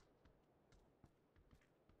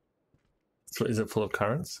 So is it full of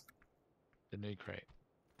currants? The new crate.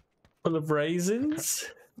 Full of raisins?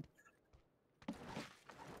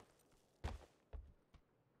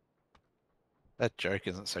 That joke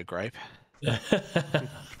isn't so grape.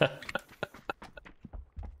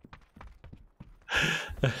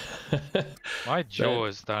 My jaw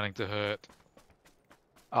is starting to hurt.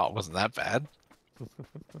 Oh, it wasn't that bad. Is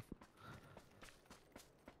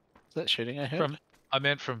that shooting I heard? I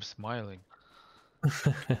meant from smiling.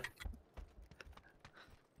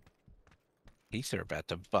 These are about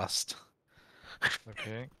to bust.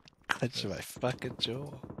 Okay. Clench my fucking jaw.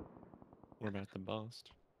 We're about to bust.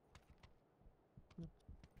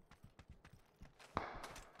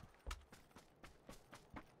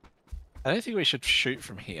 I don't think we should shoot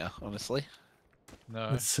from here, honestly.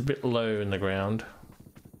 No. It's a bit low in the ground.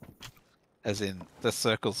 As in, the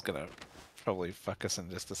circle's gonna probably fuck us in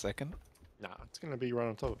just a second. Nah, it's gonna be right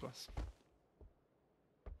on top of us.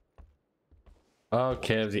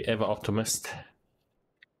 Okay, the ever optimist.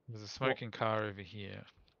 There's a smoking car over here.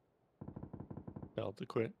 Failed to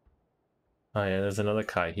quit. Oh yeah, there's another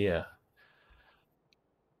car here.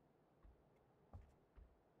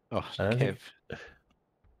 Oh, I don't Kev. think-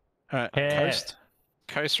 Alright, Yeah. coast.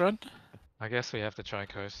 Coast run? I guess we have to try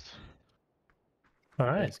coast.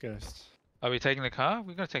 Alright. Thanks, Ghost. Are we taking the car?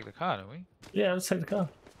 We're going to take the car, don't we? Yeah, let's take the car.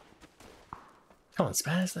 Come on,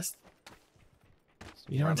 Spaz, let's...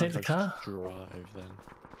 You don't want to take the car? Drive then.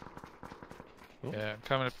 Oh. Yeah,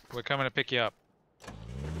 we're coming to pick you up.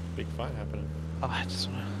 Big fight happening. Oh, I just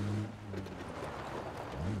wanna...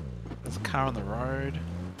 There's a car on the road.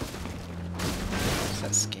 Is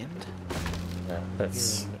that skinned? Yeah,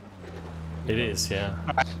 that's... It is, yeah.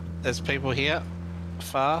 Alright, there's people here.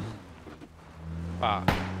 Far. Ah,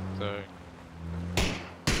 so...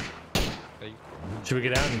 Should we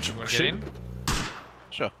get out and You want to shoot? get in?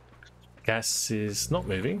 Sure. Gas is not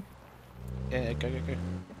moving. Yeah, go, go, go.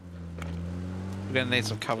 We're gonna need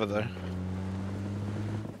some cover though.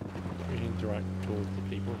 We can direct towards the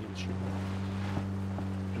people he was shooting.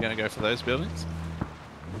 We're gonna go for those buildings.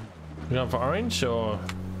 You going for orange or...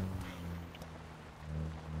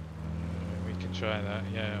 We can try that,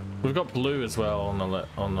 yeah. We've got blue as well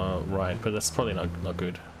on the right, but that's probably not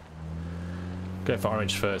good. Go for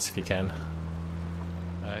orange first if you can.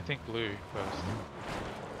 I think blue first.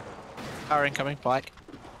 Car incoming, bike.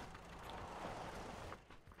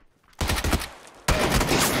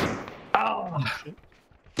 Oh!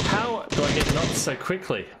 How do I get knocked so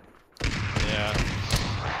quickly? Yeah.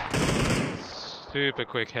 Super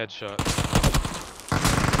quick headshot.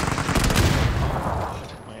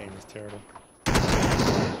 My aim is terrible.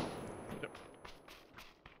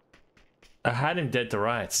 I had him dead to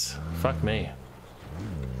rights. Fuck me.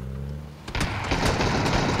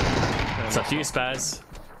 It's up to you, Spaz.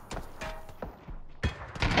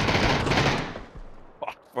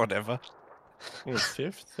 Oh, whatever. It was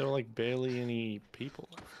fifth. There were like barely any people.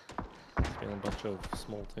 It's been a bunch of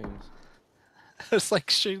small teams. It's like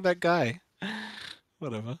shooting that guy.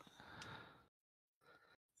 Whatever.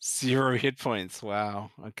 0 hit points.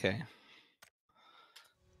 Wow. Okay.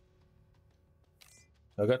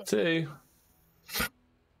 I got 2.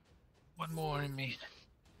 One more in me.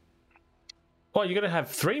 Oh, you gotta have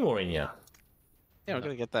 3 more in you. Yeah, we're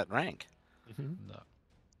gonna get that rank. No.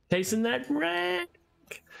 Chasing that rank.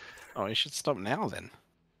 Oh, you should stop now then.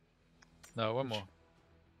 No, one more.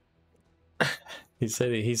 He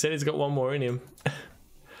said he's got 1 more in him.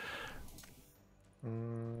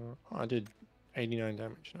 I did 89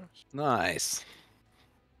 damage. Nice. Nice.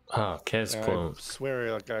 Oh, Kev's I pulling.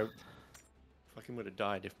 swear, like I fucking would have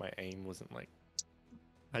died if my aim wasn't like.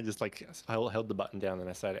 I just like I held the button down and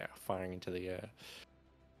I started firing into the air.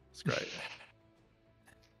 It's great.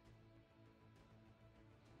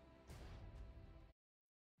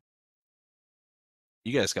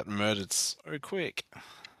 You guys got murdered so quick.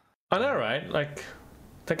 I know, right? Like,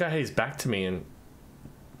 that guy had his back to me, and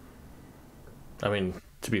I mean,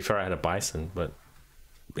 to be fair, I had a bison, but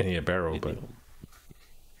in a barrel, Hit but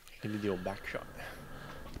He did your back shot.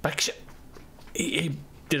 back shot. He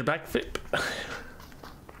did a backflip.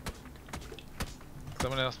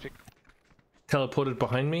 Someone else pick. Teleported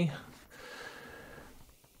behind me.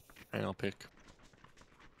 And I'll pick.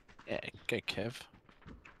 Yeah, go Kev.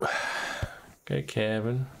 Go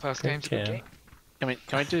Kevin. Fast Go game's a good Kev. game.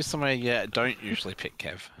 Can we do somewhere? Yeah, don't usually pick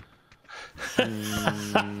Kev.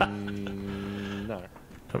 No.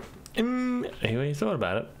 Anyway, you thought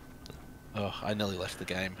about it. Oh, I nearly left the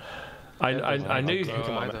game. I knew. Oh,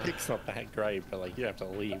 Come on, I the don't- pick's not that great, but like you have to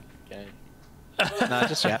leave the game. No,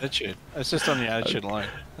 just your attitude. It's just on your attitude alone.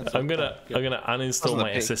 That's I'm all. gonna uninstall Wasn't a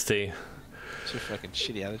my pick. SSD. It's your fucking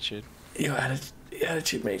shitty attitude. Your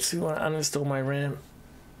attitude makes me want to uninstall my RAM.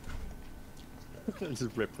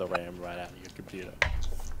 Just rip the RAM right out of your computer.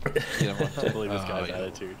 You don't want I can't believe this Oh, guy's yeah.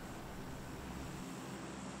 attitude.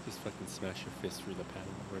 Just fucking smash your fist through the panel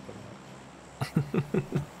and rip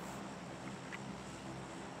it out.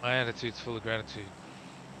 My attitude's full of gratitude.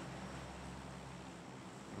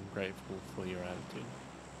 I'm grateful for your attitude.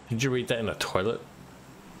 Did you read that in a toilet?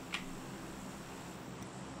 You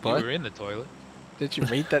What? were in the toilet. Did you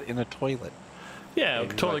read that in a toilet? Yeah, Yeah, you,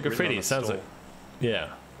 toilet like, written on graffiti a sounds stall. like. Yeah.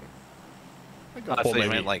 I Or thought you maybe-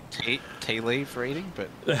 meant like tea leaf reading, but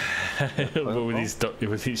But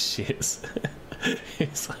with his shits.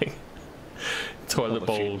 It's like toilet the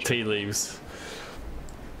bowl future. tea leaves.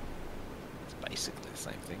 it's basically the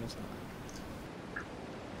same thing, isn't it?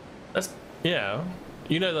 That's yeah.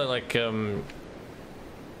 You know that like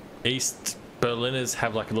East Berliners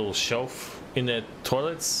have like a little shelf in their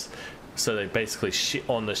toilets, so they basically shit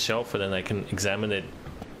on the shelf and then they can examine their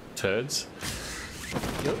turds.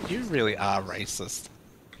 You really are racist.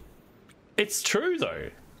 It's true though.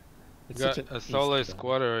 You It's got such an a solo East guy.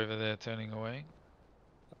 squatter over there turning away.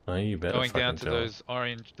 Oh, you better Going down fucking to tell. those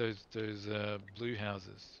orange, those blue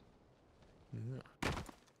houses. Yeah. Oh,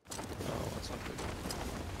 that's not good.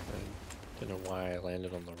 I don't know why I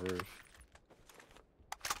landed on the roof.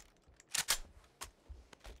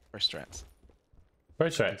 Restaurants.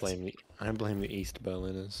 Road tracks. I blame the East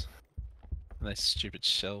Berliners. And those stupid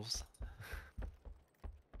shelves.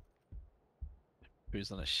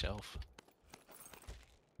 Who's on a shelf?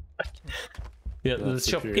 Yeah, They're the not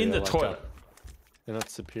shelf superior in the like toilet. They're not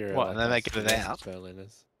superior. What, like and then they us, get the it West out?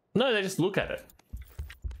 Berliners. No, they just look at it.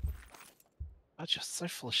 I'm just so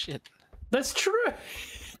full of shit. That's true.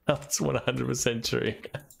 That's 100% true. You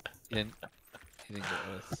didn't get what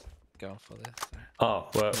I was going for there. So. Oh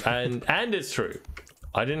well, and it's true.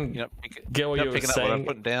 I didn't You're get what not you were picking up what I'm saying,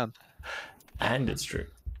 putting down. and it's true.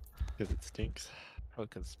 Because it stinks. Probably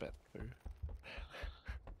could spat through.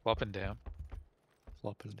 Flopping down.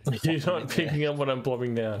 Flopping down. You're Flopping not in picking up what I'm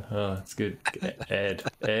plopping down. Oh, it's good. Ed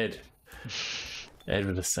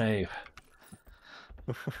with a save.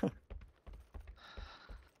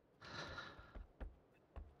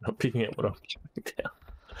 Not picking up what I'm plopping down.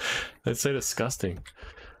 That's so disgusting.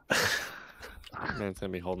 Man's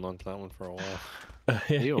gonna be holding on to that one for a while.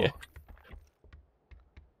 Yeah, Ew. yeah.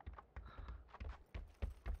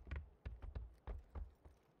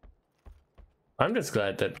 I'm just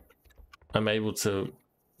glad that I'm able to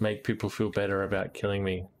make people feel better about killing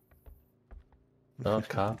me. Oh,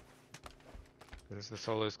 car. Is this the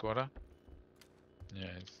solo squatter? Yeah.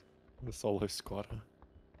 It's... The solo squatter.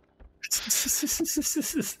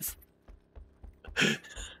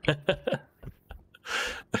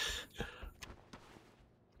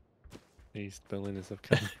 East Berliners have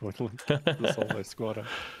come forward with the solo squatter.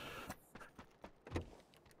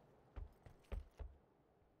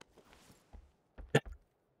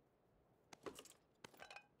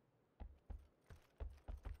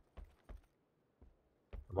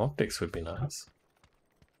 Optics would be nice.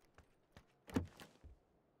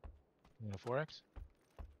 You know, 4x?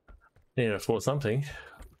 Need to afford something.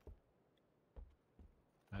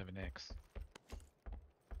 I have an X.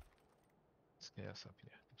 Let's get us up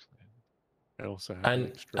here. I also have an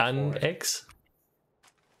extra And 4X. X.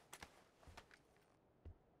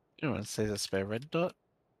 You want to see the spare red dot?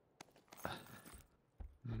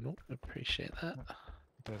 Nope. Appreciate that.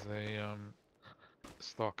 There's a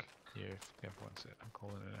stock here if you have one set. I'm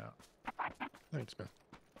calling it out. Thanks, man.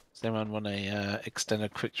 Does anyone want a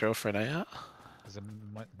extended quick draw for an AR? There's a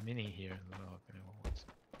mini here. I don't know if anyone wants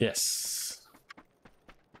it. Yes.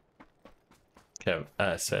 Okay,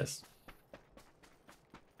 says.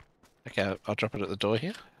 Okay, I'll drop it at the door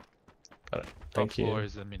here. Got it. Top Thank you. floor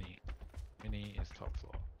is the mini. Mini is top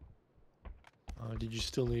floor. Did you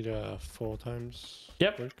still need 4 times?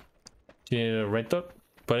 Yep. Luke? Do you need a red dot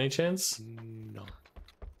by any chance? No.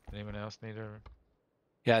 Anyone else need a?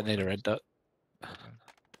 Yeah, I need a red dot.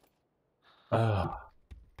 Oh,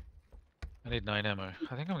 I need 9 ammo.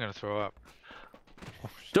 I think I'm gonna throw up.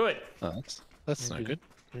 Do it. Oh, that's no good.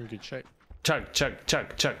 You're in good shape. Chug, chug,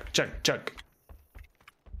 chug, chug, chug, chug.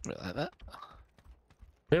 Bit like that.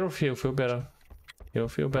 It'll feel better. You'll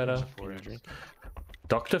feel better. Four M's.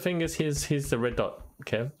 Doctor Fingers, here's the red dot.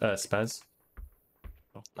 Kev, Spaz.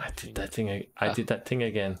 I did that thing. I did that thing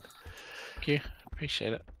again. Thank you.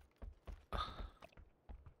 Appreciate it.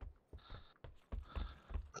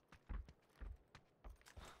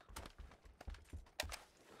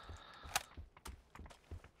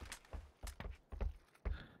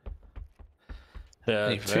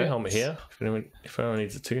 Any Two helmet verts? here. If anyone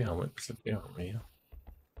needs a 2 helmet, there's a 2 helmet here.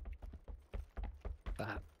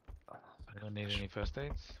 That. I don't need any first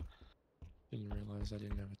aids. Didn't realize I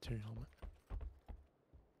didn't have a 2 helmet.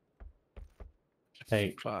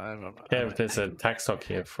 Hey, 5. Kev, there's a tack stock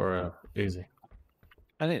here for a Uzi.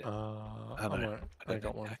 I need. I don't know. I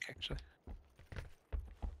got one. Back, actually.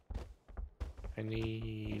 I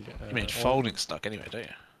need. You mean folding stock anyway, do you?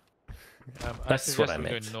 That's what I suggest we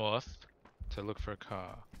meant. Go north to look for a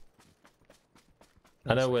car.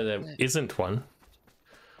 I know where there isn't one.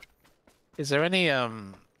 Is there any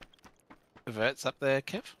verts up there,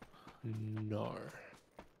 Kev? No.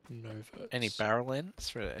 No verts. Any barrel ends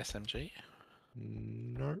for SMG?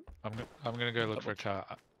 No. I'm gonna go look for a car.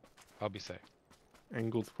 I'll be safe.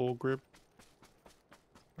 Angled foregrip.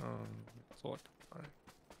 Select.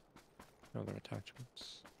 Other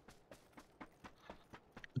attachments.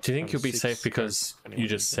 Do you think Have you'll be 6 safe because scopes, you anyone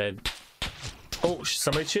just needs said, "Oh,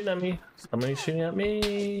 somebody's shooting at me! Somebody's shooting at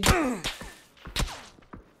me!"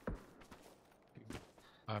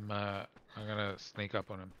 I'm gonna sneak up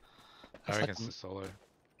on him. I That's reckon like it's the solo.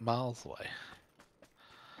 miles away.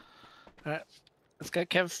 Alright, let's go,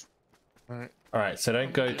 Kev. All right, so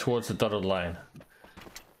don't go towards the dotted line.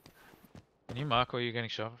 Can you mark where you're getting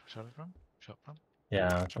shot from?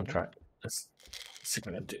 Yeah, I'm trying. Let's see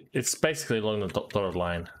what I can do. It's basically along the dotted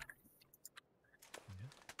line.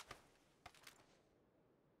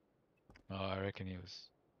 Oh, I reckon he was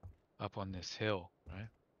up on this hill, right?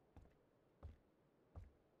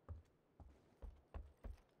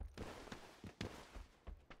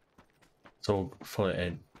 So follow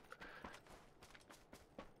Ed.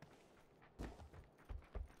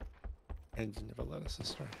 Ed's never let us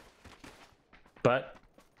astray. But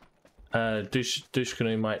Douche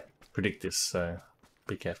Canoe might predict this, so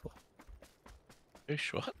be careful.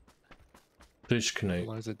 Whoosh, what? Douche Canoe.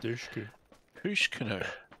 Eliza Dushku. Whoosh canoe.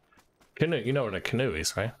 Canoe, you know what a canoe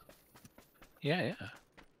is, right? Yeah, yeah.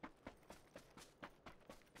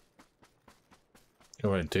 You know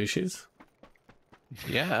what a douche is?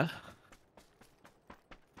 Yeah.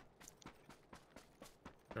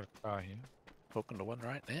 Got a car here. Talking to one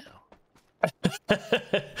right now.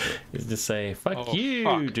 Is to say, fuck Oh, you,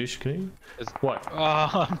 fuck. Douche Canoe. Is- What?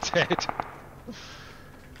 Oh, I'm dead.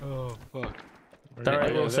 Oh, fuck.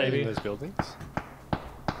 Alright, we'll Are save they you. in those buildings?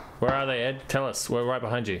 Where are they, Ed? Tell us. We're right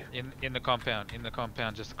behind you. In the compound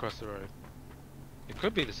just across the road. It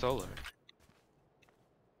could be the solo.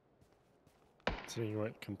 So you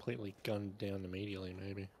weren't completely gunned down immediately,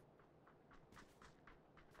 maybe.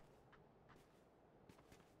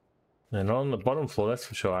 They're not on the bottom floor, that's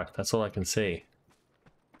for sure. That's all I can see.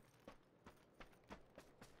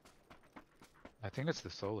 I think it's the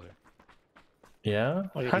solo. Yeah?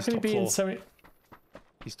 Oh, yeah, How he's can he top be in floor. so many...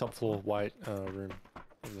 He's top floor white room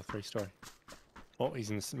of the 3-story. Oh, he's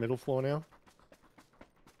in the middle floor now.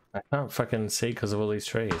 I can't fucking see because of all these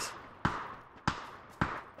trees.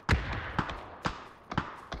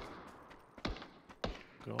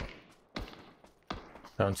 God.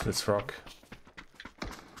 Down to this rock.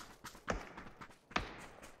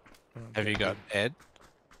 Have you got Ed?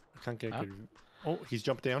 I can't get a Huh? good. Oh, he's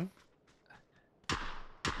jumped down.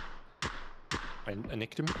 I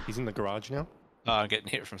nicked him. He's in the garage now. Oh, I'm getting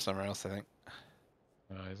hit from somewhere else, I think.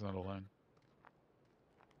 No, he's not alone.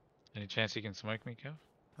 Any chance you can smoke me, Kev?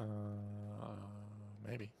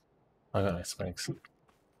 Maybe. I got no smokes.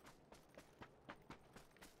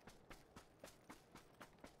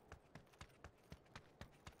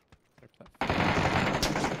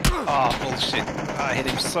 Oh, bullshit. I hit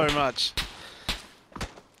him so much.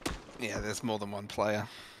 Yeah, there's more than one player.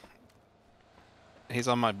 He's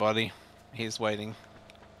on my body. He's waiting.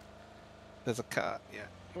 There's a car. Yeah.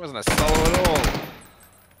 It wasn't a solo at all.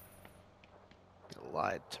 You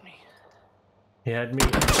lied to me. He had me.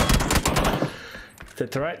 The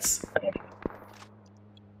turrets.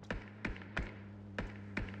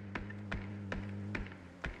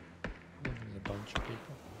 There's a bunch of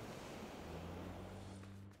people.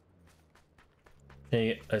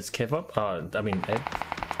 Hey, is Kev up? I mean Ed.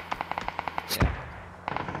 Yeah.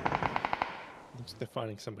 Looks they're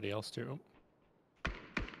finding somebody else too.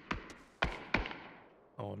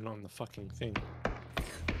 Oh, I'm not on the fucking thing.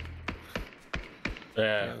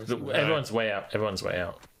 Yeah, this is everyone's way out. Everyone's way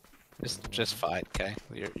out. Just fight, okay?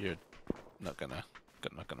 You're not gonna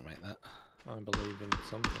make that. I believe in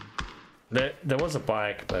something. There was a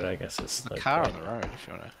bike, but I guess it's There's a car on the road if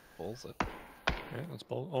you wanna balls it. Yeah, let's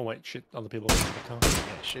ball. Oh wait, shit! Other people are in the car.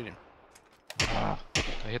 Yeah, shoot him. I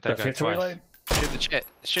hit that Don't guy forget to twice. reload. Shoot the chat.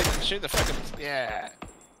 Shoot the fucking yeah.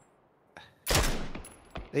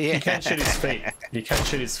 Yeah. You can't shoot his feet. You can't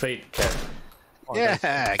shoot his feet, Kev.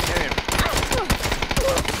 Yeah, get him.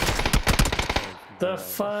 The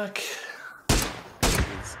fuck?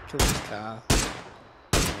 Kill his car.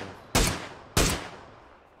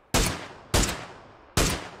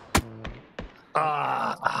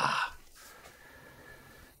 Ah.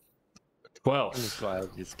 12. I'm just glad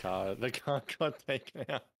his car. The car got taken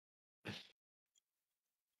out.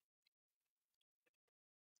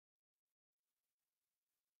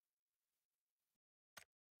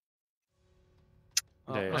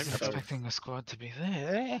 Oh, They're I was so, expecting the squad to be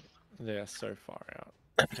there. they're so far out.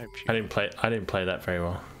 I didn't play that very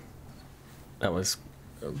well. That was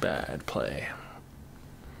a bad play.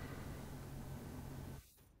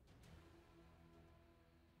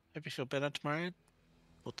 Hope you feel better tomorrow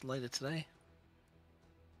or later today.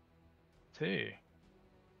 Too.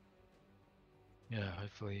 Yeah,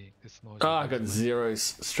 hopefully this more. Oh, I got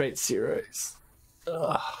zeros. Straight zeros.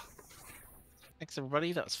 Ugh. Thanks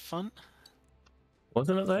everybody, that was fun.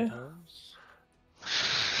 Wasn't it though?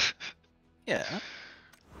 Yeah.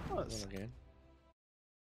 It was. Again.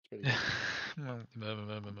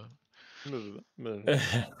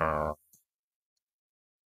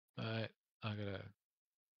 Alright, I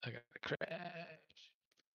gotta crash.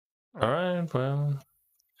 Alright, well,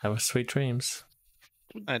 have a sweet dreams.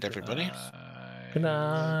 Good night everybody. Good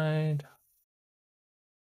night.